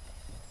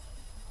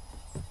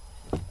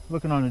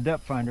looking on the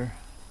depth finder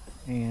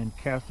and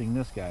casting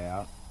this guy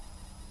out.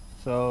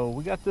 So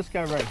we got this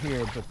guy right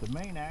here, but the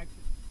main action.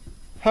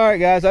 Alright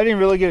guys, I didn't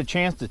really get a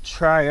chance to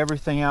try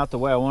everything out the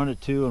way I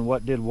wanted to and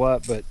what did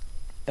what, but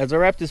as I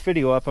wrap this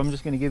video up, I'm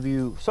just going to give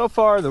you, so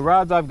far, the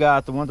rods I've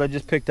got, the ones I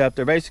just picked up,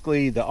 they're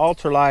basically the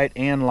ultralight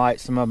and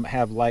light. Some of them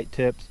have light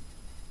tips.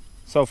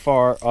 So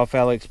far, off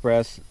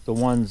AliExpress, the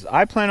ones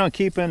I plan on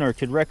keeping or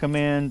could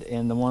recommend,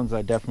 and the ones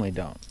I definitely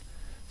don't.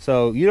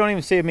 So you don't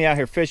even see me out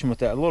here fishing with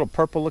that little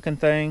purple looking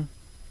thing.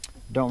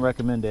 Don't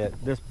recommend it.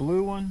 This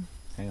blue one,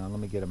 hang on, let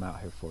me get them out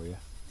here for you.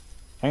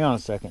 Hang on a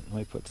second, let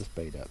me put this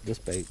bait up. This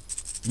bait,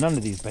 none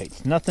of these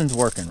baits, nothing's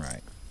working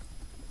right.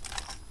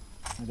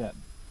 I got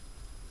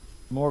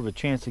more of a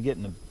chance of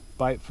getting a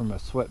bite from a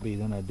sweat bee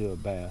than I do a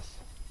bass.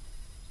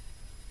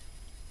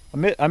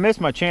 I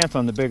missed my chance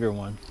on the bigger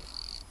one.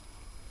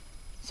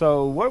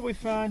 So what we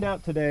find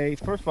out today,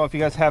 first of all, if you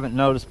guys haven't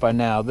noticed by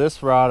now,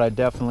 this rod I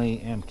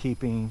definitely am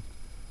keeping.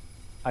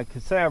 I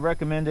could say I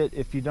recommend it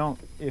if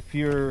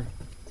you're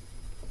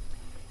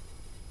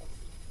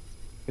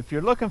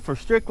looking for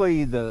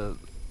strictly the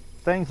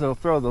things that'll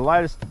throw the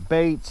lightest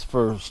baits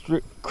for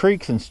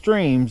creeks and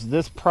streams,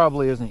 this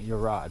probably isn't your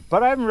rod.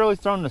 But I haven't really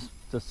thrown the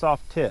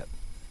soft tip.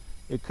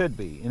 It could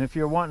be. And if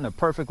you're wanting a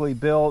perfectly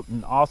built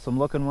and awesome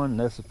looking one,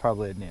 this is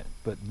probably it.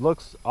 But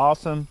looks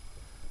awesome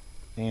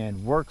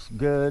and works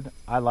good.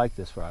 I like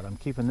this rod. I'm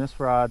keeping this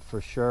rod for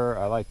sure.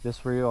 I like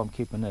this reel. I'm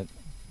keeping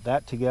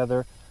that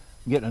together.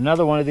 I'm getting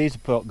another one of these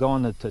to go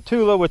on the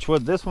Tatula, which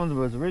was this one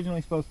was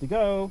originally supposed to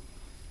go.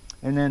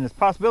 And then there's a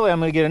possibility I'm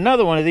going to get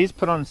another one of these,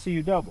 put on a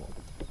CU double.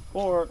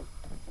 Or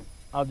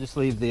I'll just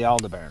leave the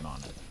Aldebaran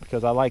on it,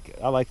 because I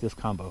like this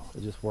combo.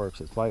 It just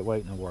works. It's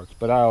lightweight and it works.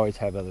 But I always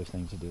have other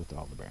things to do with the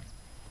Aldebaran.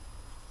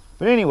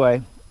 But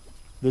anyway,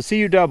 the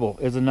CU double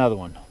is another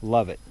one.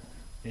 Love it.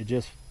 It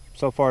just,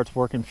 so far it's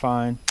working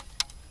fine.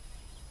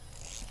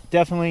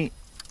 Definitely,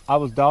 I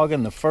was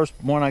dogging the first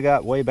one I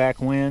got way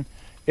back when.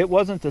 It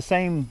wasn't the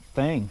same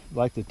thing.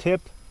 Like the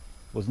tip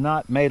was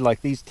not made like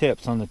these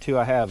tips on the two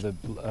I have, the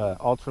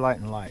ultralight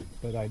and light.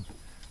 But I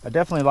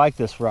definitely like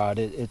this rod.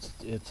 It's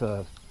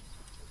a,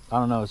 I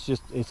don't know,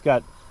 it's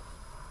got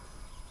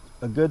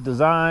a good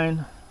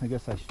design. I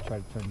guess I should try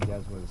to turn you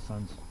guys where the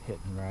sun's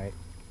hitting right.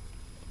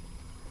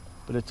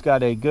 But it's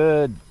got a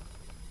good,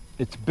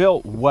 it's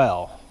built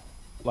well.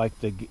 Like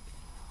the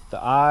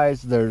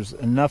eyes, there's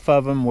enough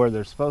of them where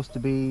they're supposed to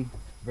be.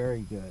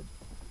 Very good.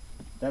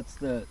 That's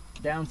the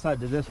downside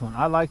to this one.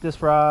 I like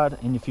this rod,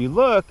 and if you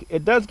look,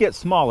 it does get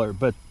smaller,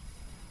 but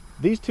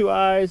these two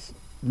eyes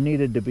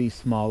needed to be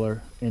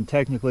smaller, and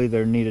technically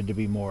there needed to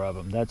be more of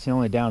them. That's the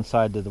only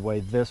downside to the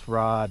way this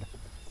rod,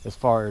 as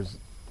far as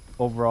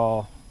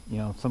overall, you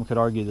know, some could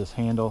argue this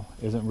handle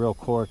isn't real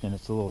cork and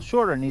it's a little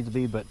shorter than it needs to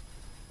be, but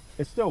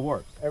it still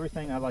works.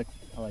 Everything, I like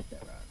that rod.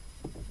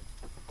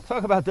 Let's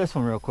talk about this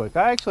one real quick.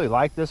 I actually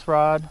like this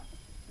rod.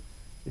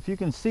 If you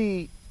can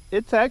see,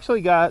 it's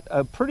actually got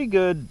a pretty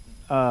good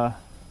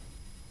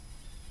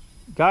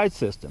guide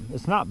system.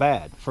 It's not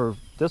bad. For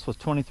this was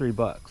 23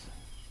 bucks.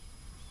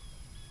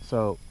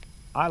 So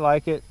I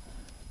like it.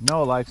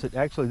 Noah likes it.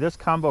 Actually, this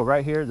combo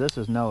right here, this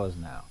is Noah's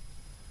now.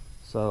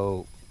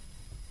 So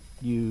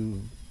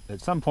you, at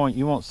some point,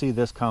 you won't see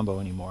this combo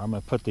anymore. I'm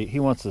gonna put he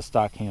wants the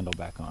stock handle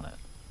back on it.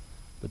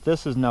 But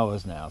this is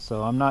Noah's now.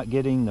 So I'm not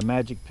getting the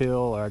magic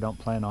pill, or I don't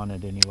plan on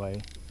it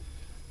anyway.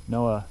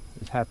 Noah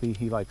is happy.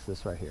 He likes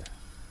this right here.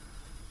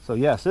 So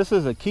yes, this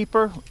is a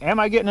keeper. Am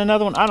I getting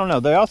another one? I don't know.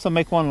 They also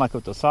make one like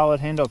with the solid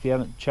handle if you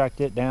haven't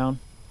tracked it down.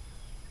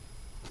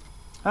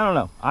 I don't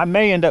know. I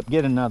may end up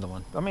getting another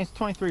one. I mean, it's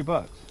 23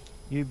 bucks.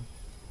 You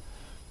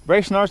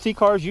racing RC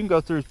cars, you can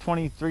go through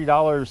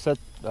 $23 set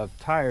of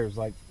tires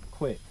like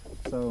quick.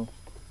 So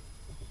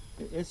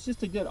it's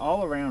just a good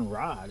all-around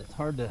rod. It's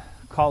hard to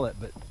call it,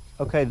 but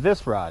okay,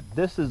 this rod.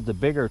 This is the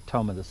bigger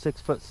Toma, the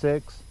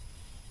 6'6".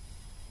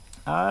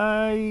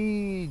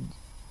 I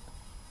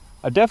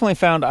definitely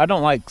found I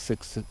don't like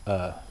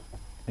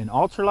in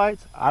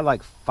ultralights. I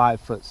like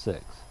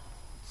 5'6",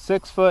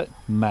 6 foot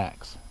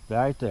max,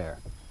 right there.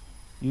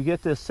 You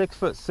get this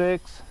 6'6",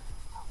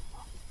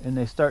 and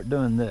they start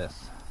doing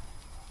this,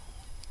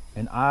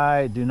 and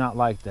I do not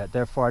like that.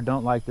 Therefore, I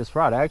don't like this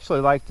rod. I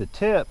actually like the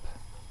tip.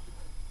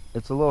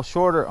 It's a little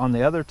shorter on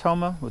the other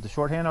Toma with the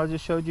short handle I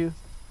just showed you.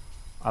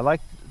 I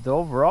like the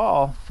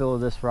overall feel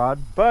of this rod,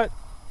 but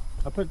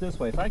I'll put it this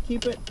way. If I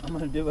keep it, I'm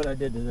going to do what I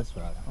did to this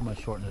rod. I'm going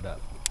to shorten it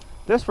up.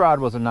 This rod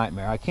was a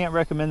nightmare. I can't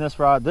recommend this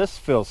rod. This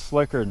feels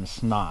slicker than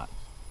snot.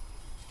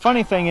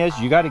 Funny thing is,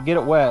 you got to get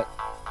it wet,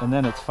 and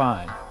then it's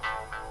fine.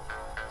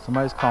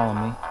 Somebody's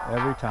calling me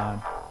every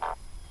time.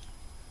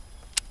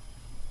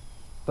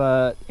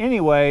 But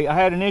anyway, I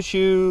had an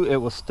issue. It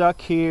was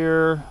stuck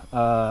here.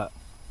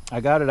 I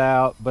got it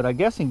out, but I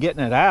guess in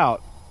getting it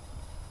out,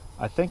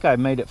 I think I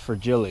made it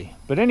fragile.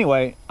 But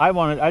anyway, I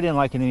didn't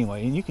like it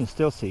anyway, and you can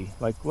still see,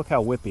 like, look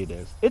how whippy it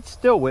is. It's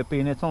still whippy,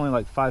 and it's only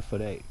like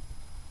 5'8",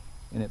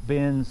 and it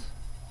bends.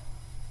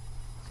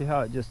 See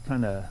how it just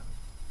kind of,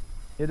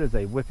 it is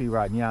a whippy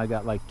rod. And yeah, I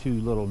got like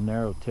 2 little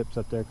narrow tips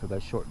up there because I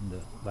shortened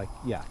it. Like,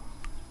 yeah,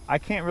 I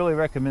can't really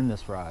recommend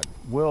this rod.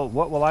 What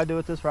will I do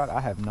with this rod? I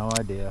have no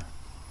idea.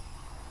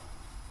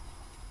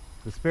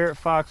 The Spirit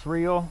Fox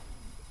reel,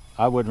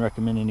 I wouldn't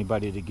recommend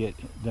anybody to get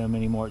them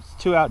anymore. It's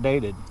too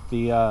outdated.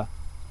 The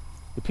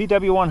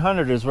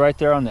PW100 is right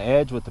there on the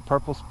edge with the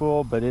purple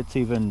spool, but it's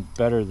even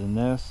better than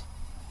this.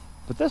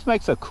 But this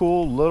makes a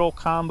cool little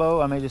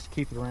combo. I may just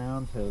keep it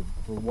around for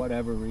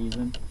whatever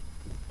reason.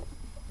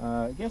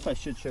 I guess I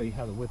should show you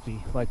how the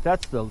whippy, like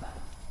that's the,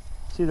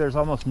 see there's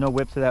almost no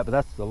whip to that, but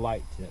that's the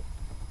light tip.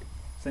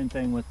 Same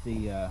thing with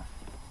the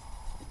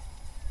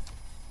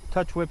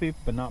touch whippy,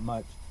 but not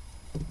much.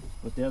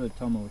 With the other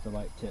Toma with the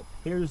light tip.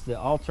 Here's the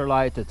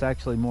ultralight that's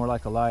actually more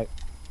like a light.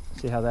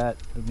 See how that,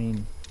 I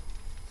mean,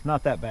 it's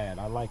not that bad.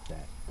 I like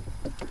that.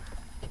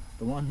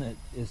 The one that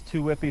is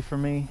too whippy for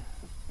me,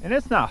 and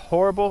it's not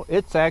horrible,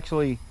 it's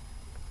actually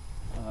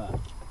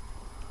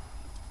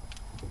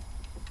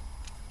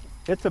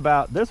it's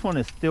about, this one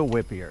is still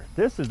whippier.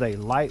 This is a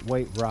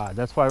lightweight rod.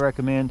 That's why I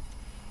recommend,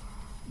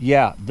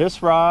 yeah,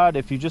 this rod,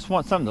 if you just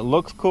want something that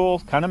looks cool,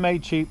 kind of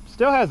made cheap,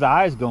 still has the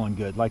eyes going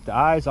good. Like the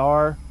eyes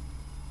are,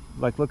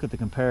 like look at the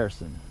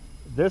comparison.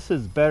 This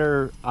is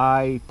better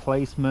eye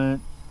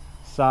placement,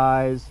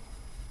 size.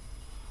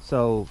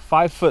 So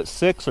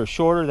 5'6" or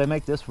shorter, they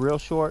make this real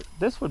short.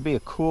 This would be a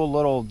cool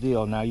little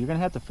deal. Now you're gonna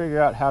have to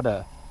figure out how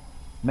to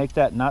make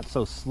that not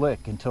so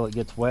slick until it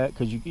gets wet,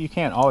 because you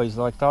can't always,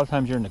 like a lot of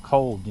times you're in the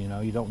cold, you know,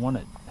 you don't want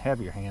to have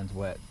your hands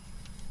wet.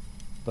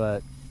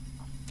 But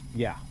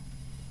yeah,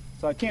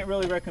 so I can't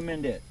really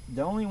recommend it.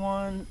 The only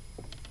one,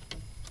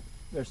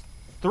 there's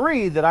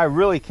 3 that I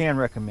really can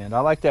recommend.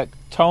 I like that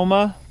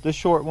Toma, the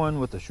short one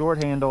with the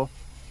short handle.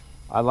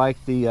 I like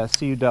the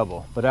CU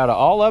double. But out of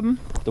all of them,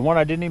 the one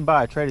I didn't even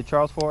buy, I traded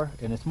Charles for,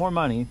 and it's more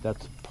money,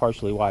 that's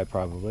partially why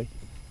probably,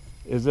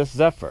 is this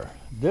Zephyr.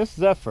 This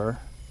Zephyr,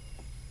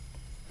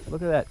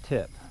 look at that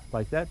tip.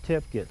 Like that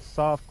tip gets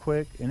soft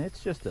quick, and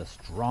it's just a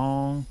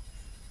strong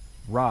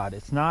rod.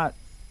 It's not,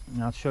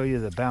 and I'll show you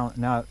the balance.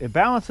 Now it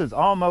balances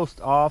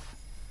almost off,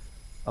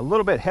 a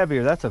little bit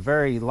heavier. That's a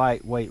very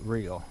lightweight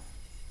reel.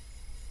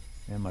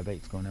 And my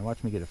bait's going there.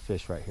 Watch me get a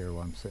fish right here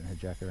while I'm sitting here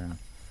jacking around.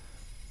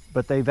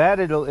 But they've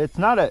added, it's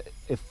not a,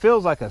 it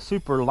feels like a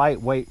super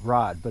lightweight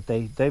rod, but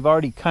they've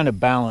already kind of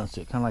balanced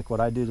it, kind of like what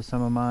I do to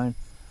some of mine.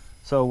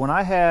 So when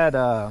I had,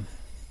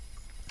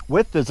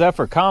 with the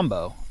Zephyr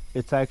combo,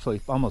 it's actually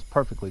almost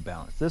perfectly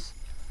balanced. This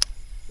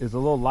is a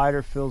little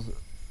lighter, feels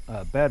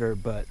better,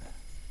 but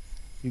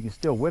you can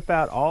still whip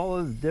out all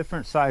of the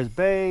different size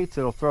baits.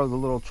 It'll throw the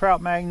little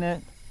trout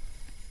magnet.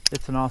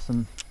 It's an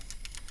awesome,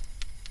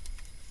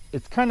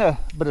 it's kind of,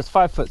 but it's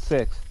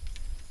 5'6".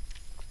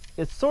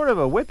 It's sort of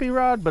a whippy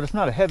rod, but it's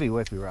not a heavy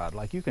whippy rod.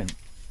 Like you can,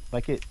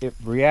 like it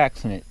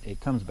reacts and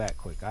it comes back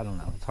quick. I don't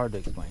know, it's hard to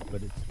explain,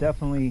 but it's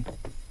definitely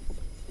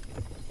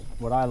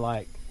what I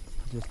like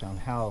just on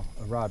how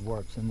a rod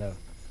works. And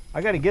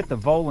I got to get the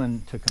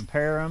Volan to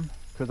compare them,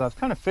 because I was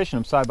kind of fishing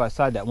them side by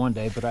side that one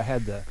day, but I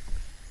had the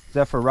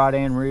Zephyr rod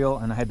and reel,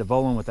 and I had the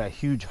Volan with that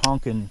huge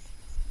honking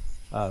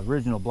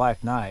original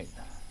Black Knight.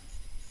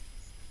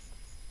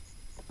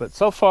 But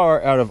so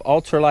far, out of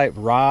ultralight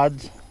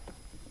rods,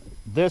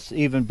 this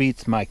even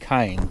beats my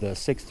Kine, the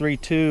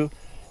 632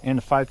 and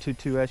the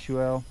 522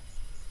 SUL.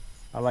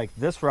 I like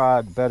this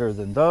rod better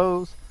than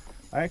those.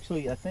 I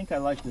think I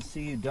like the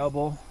CU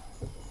double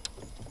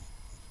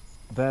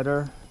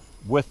better.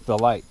 with the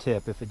light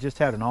tip. If it just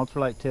had an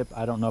ultralight tip,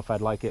 I don't know if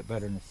I'd like it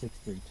better than the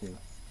 632.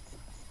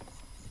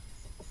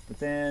 But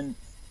then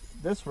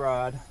this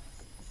rod,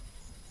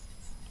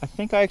 I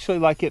think I actually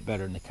like it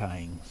better than the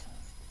Cayennes.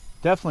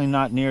 Definitely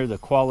not near the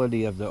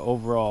quality of the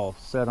overall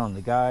set on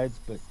the guides,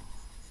 but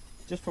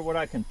just for what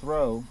I can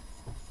throw,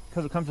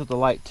 because it comes with a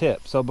light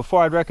tip. So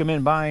before I'd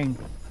recommend buying,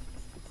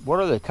 what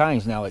are the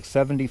Cayennes now, like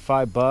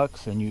 75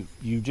 bucks, and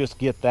you just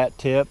get that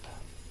tip.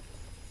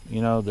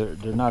 You know,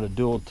 they're not a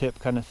dual tip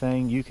kind of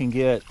thing. You can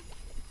get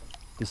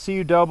the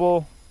CU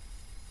double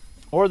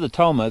or the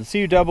Toma. The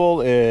CU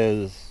double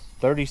is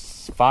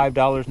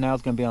 $35 now.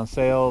 It's going to be on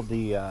sale.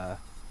 The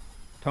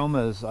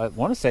Toma is, I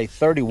want to say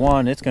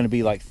 31. It's going to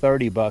be like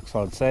 30 bucks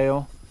on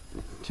sale.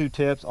 2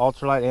 tips,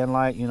 ultralight and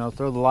light. You know,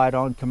 throw the light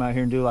on, come out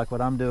here and do like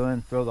what I'm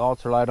doing. Throw the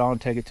ultralight on,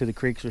 take it to the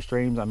creeks or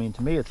streams. I mean,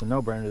 to me, it's a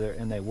no-brainer there,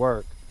 and they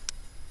work.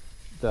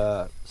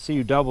 The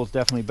CU double is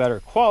definitely better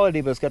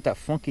quality, but it's got that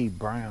funky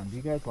brown. Do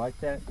you guys like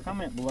that?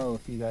 Comment below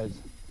if you guys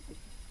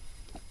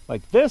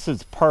like. This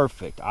is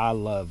perfect. I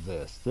love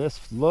this.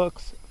 This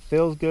looks,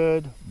 feels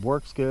good,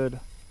 works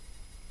good,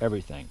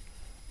 everything.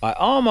 I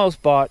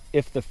almost bought,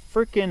 if the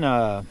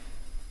freaking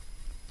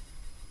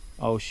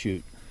oh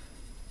shoot,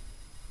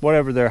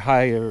 whatever their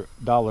higher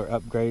dollar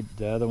upgrade,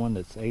 the other one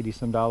that's 80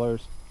 some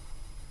dollars,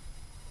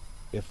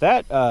 if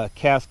that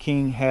Cast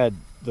King had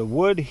the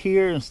wood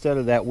here instead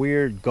of that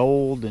weird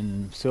gold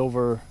and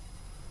silver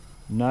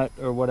nut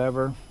or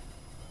whatever,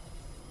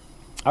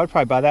 I would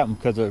probably buy that one,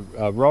 because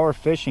a Rower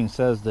Fishing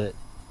says that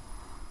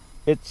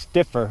it's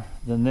stiffer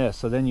than this.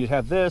 So then you'd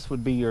have this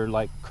would be your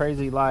like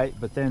crazy light,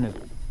 but then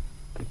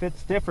if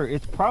it's stiffer,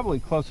 it's probably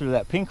closer to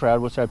that pink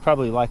rod, which I'd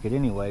probably like it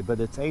anyway, but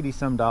it's 80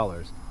 some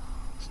dollars.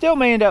 Still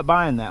may end up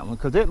buying that one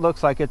because it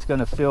looks like it's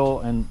going to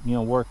feel and, you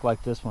know, work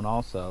like this one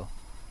also,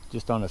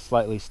 just on a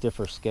slightly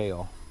stiffer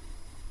scale.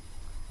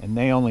 And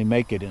they only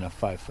make it in a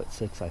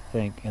 5'6", I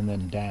think, and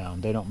then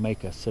down. They don't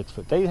make a 6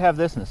 foot. They have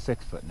this in a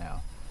 6 foot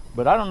now,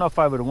 but I don't know if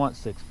I would want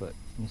 6 foot.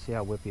 You see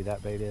how whippy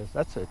that bait is?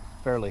 That's a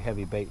fairly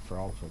heavy bait for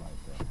ultralight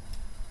though.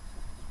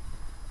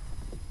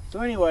 So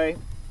anyway,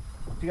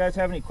 if you guys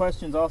have any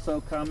questions, also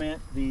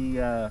comment.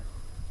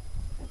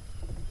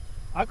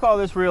 I call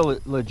this real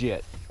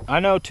legit. I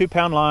know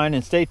 2-pound line,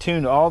 and stay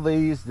tuned to all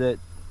these that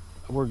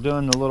we're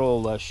doing the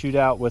little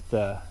shootout with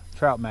the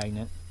trout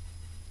magnet.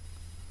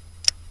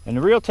 And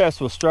the real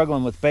test was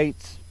struggling with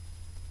baits,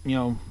 you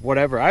know,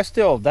 whatever. That's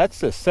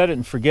the set it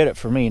and forget it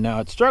for me. Now,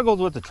 it struggles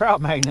with the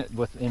trout magnet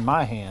in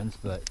my hands,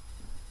 but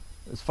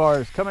as far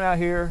as coming out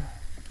here,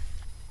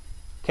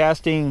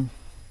 casting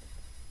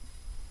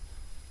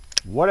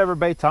whatever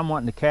baits I'm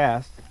wanting to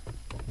cast,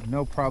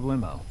 no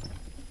problemo.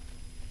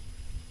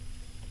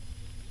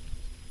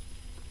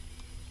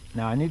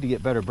 Now, I need to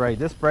get better braid.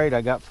 This braid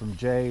I got from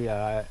Jay,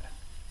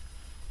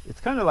 it's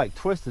kind of like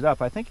twisted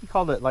up. I think he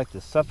called it like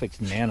the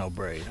Suffix Nano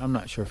braid. I'm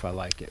not sure if I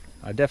like it.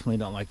 I definitely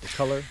don't like the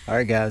color. All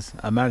right, guys,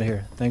 I'm out of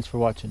here. Thanks for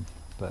watching.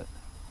 But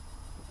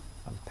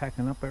I was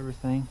packing up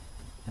everything,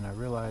 and I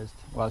realized,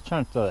 well, I was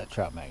trying to throw that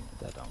trout magnet.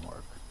 That don't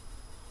work.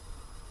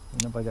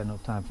 Nobody got no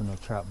time for no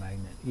trout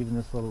magnet. Even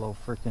this little old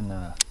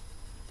freaking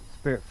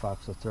Spirit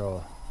Fox will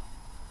throw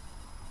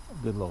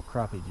a good little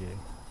crappie jig.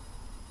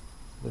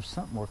 There's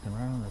something working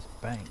right on this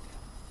bank.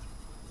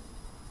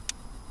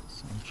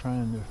 So I'm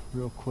trying to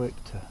real quick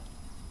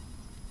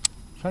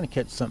trying to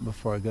catch something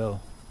before I go.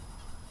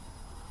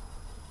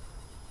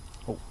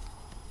 Oh,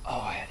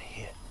 I had a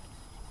hit.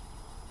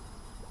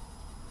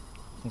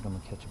 I think I'm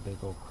gonna catch a big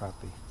old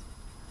crappie.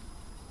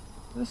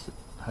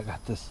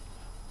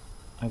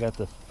 I got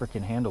the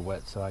freaking handle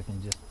wet, so I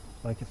can just,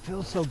 like, it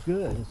feels so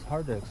good. It's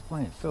hard to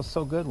explain. It feels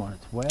so good when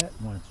it's wet,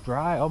 when it's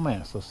dry. Oh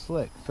man, it's so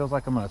slick. It feels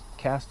like I'm gonna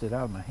cast it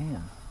out of my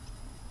hand.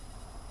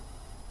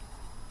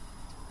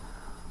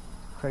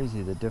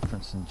 Crazy the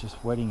difference in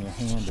just wetting your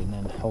hand and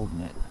then holding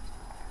it.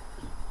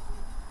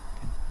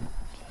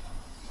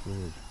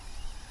 Good.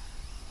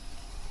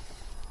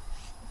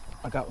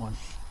 I got one.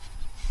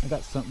 I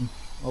got something.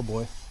 Oh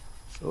boy.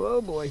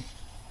 Oh boy.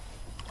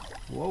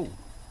 Whoa.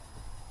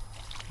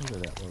 Look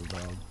at that little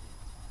dog.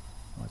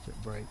 Watch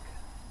it break.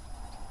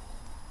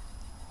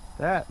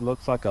 That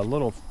looks like a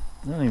little,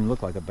 it doesn't even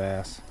look like a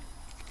bass.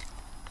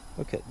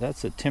 Look at,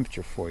 that's the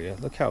temperature for you.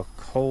 Look how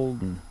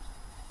cold and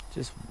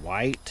just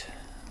white.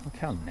 Look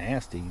how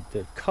nasty.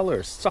 The color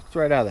is sucked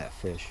right out of that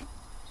fish.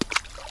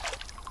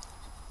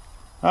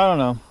 I don't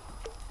know.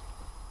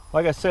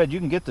 Like I said, you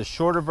can get the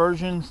shorter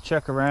versions.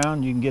 Check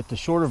around. You can get the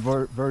shorter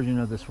version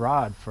of this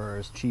rod for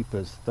as cheap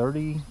as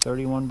 30,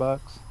 31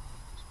 bucks.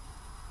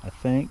 I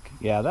think.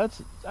 Yeah,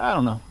 that's, I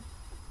don't know.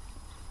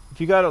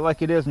 If you got it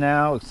like it is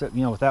now, except,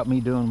 you know, without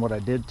me doing what I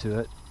did to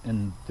it,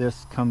 and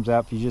this comes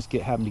out, if you just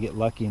happen to get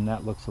lucky and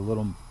that looks a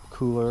little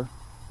cooler,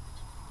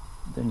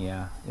 then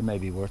yeah, it may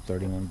be worth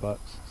 31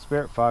 bucks.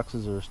 Spirit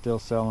Foxes are still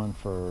selling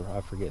for,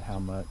 I forget how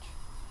much.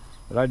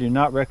 But I do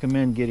not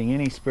recommend getting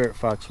any Spirit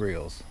Fox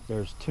reels.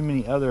 There's too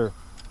many other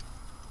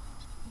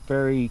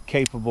very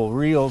capable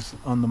reels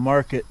on the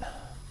market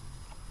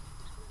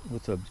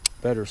with a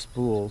better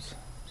spools.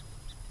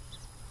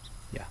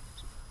 Yeah.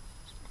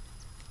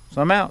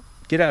 So I'm out.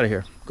 Get out of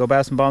here. Go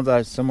bass some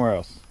bonsai somewhere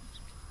else.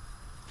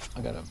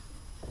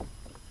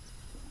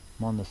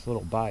 I'm on this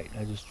little bite.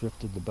 I just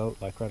drifted the boat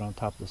like right on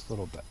top of this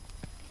little bit.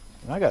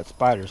 And I got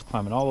spiders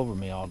climbing all over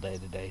me all day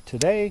today.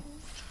 Today,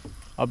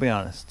 I'll be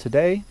honest,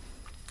 today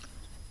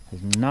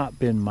has not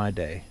been my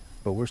day,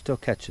 but we're still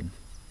catching.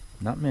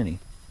 Not many,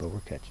 but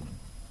we're catching them.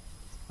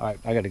 All right,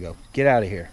 I gotta go. Get out of here.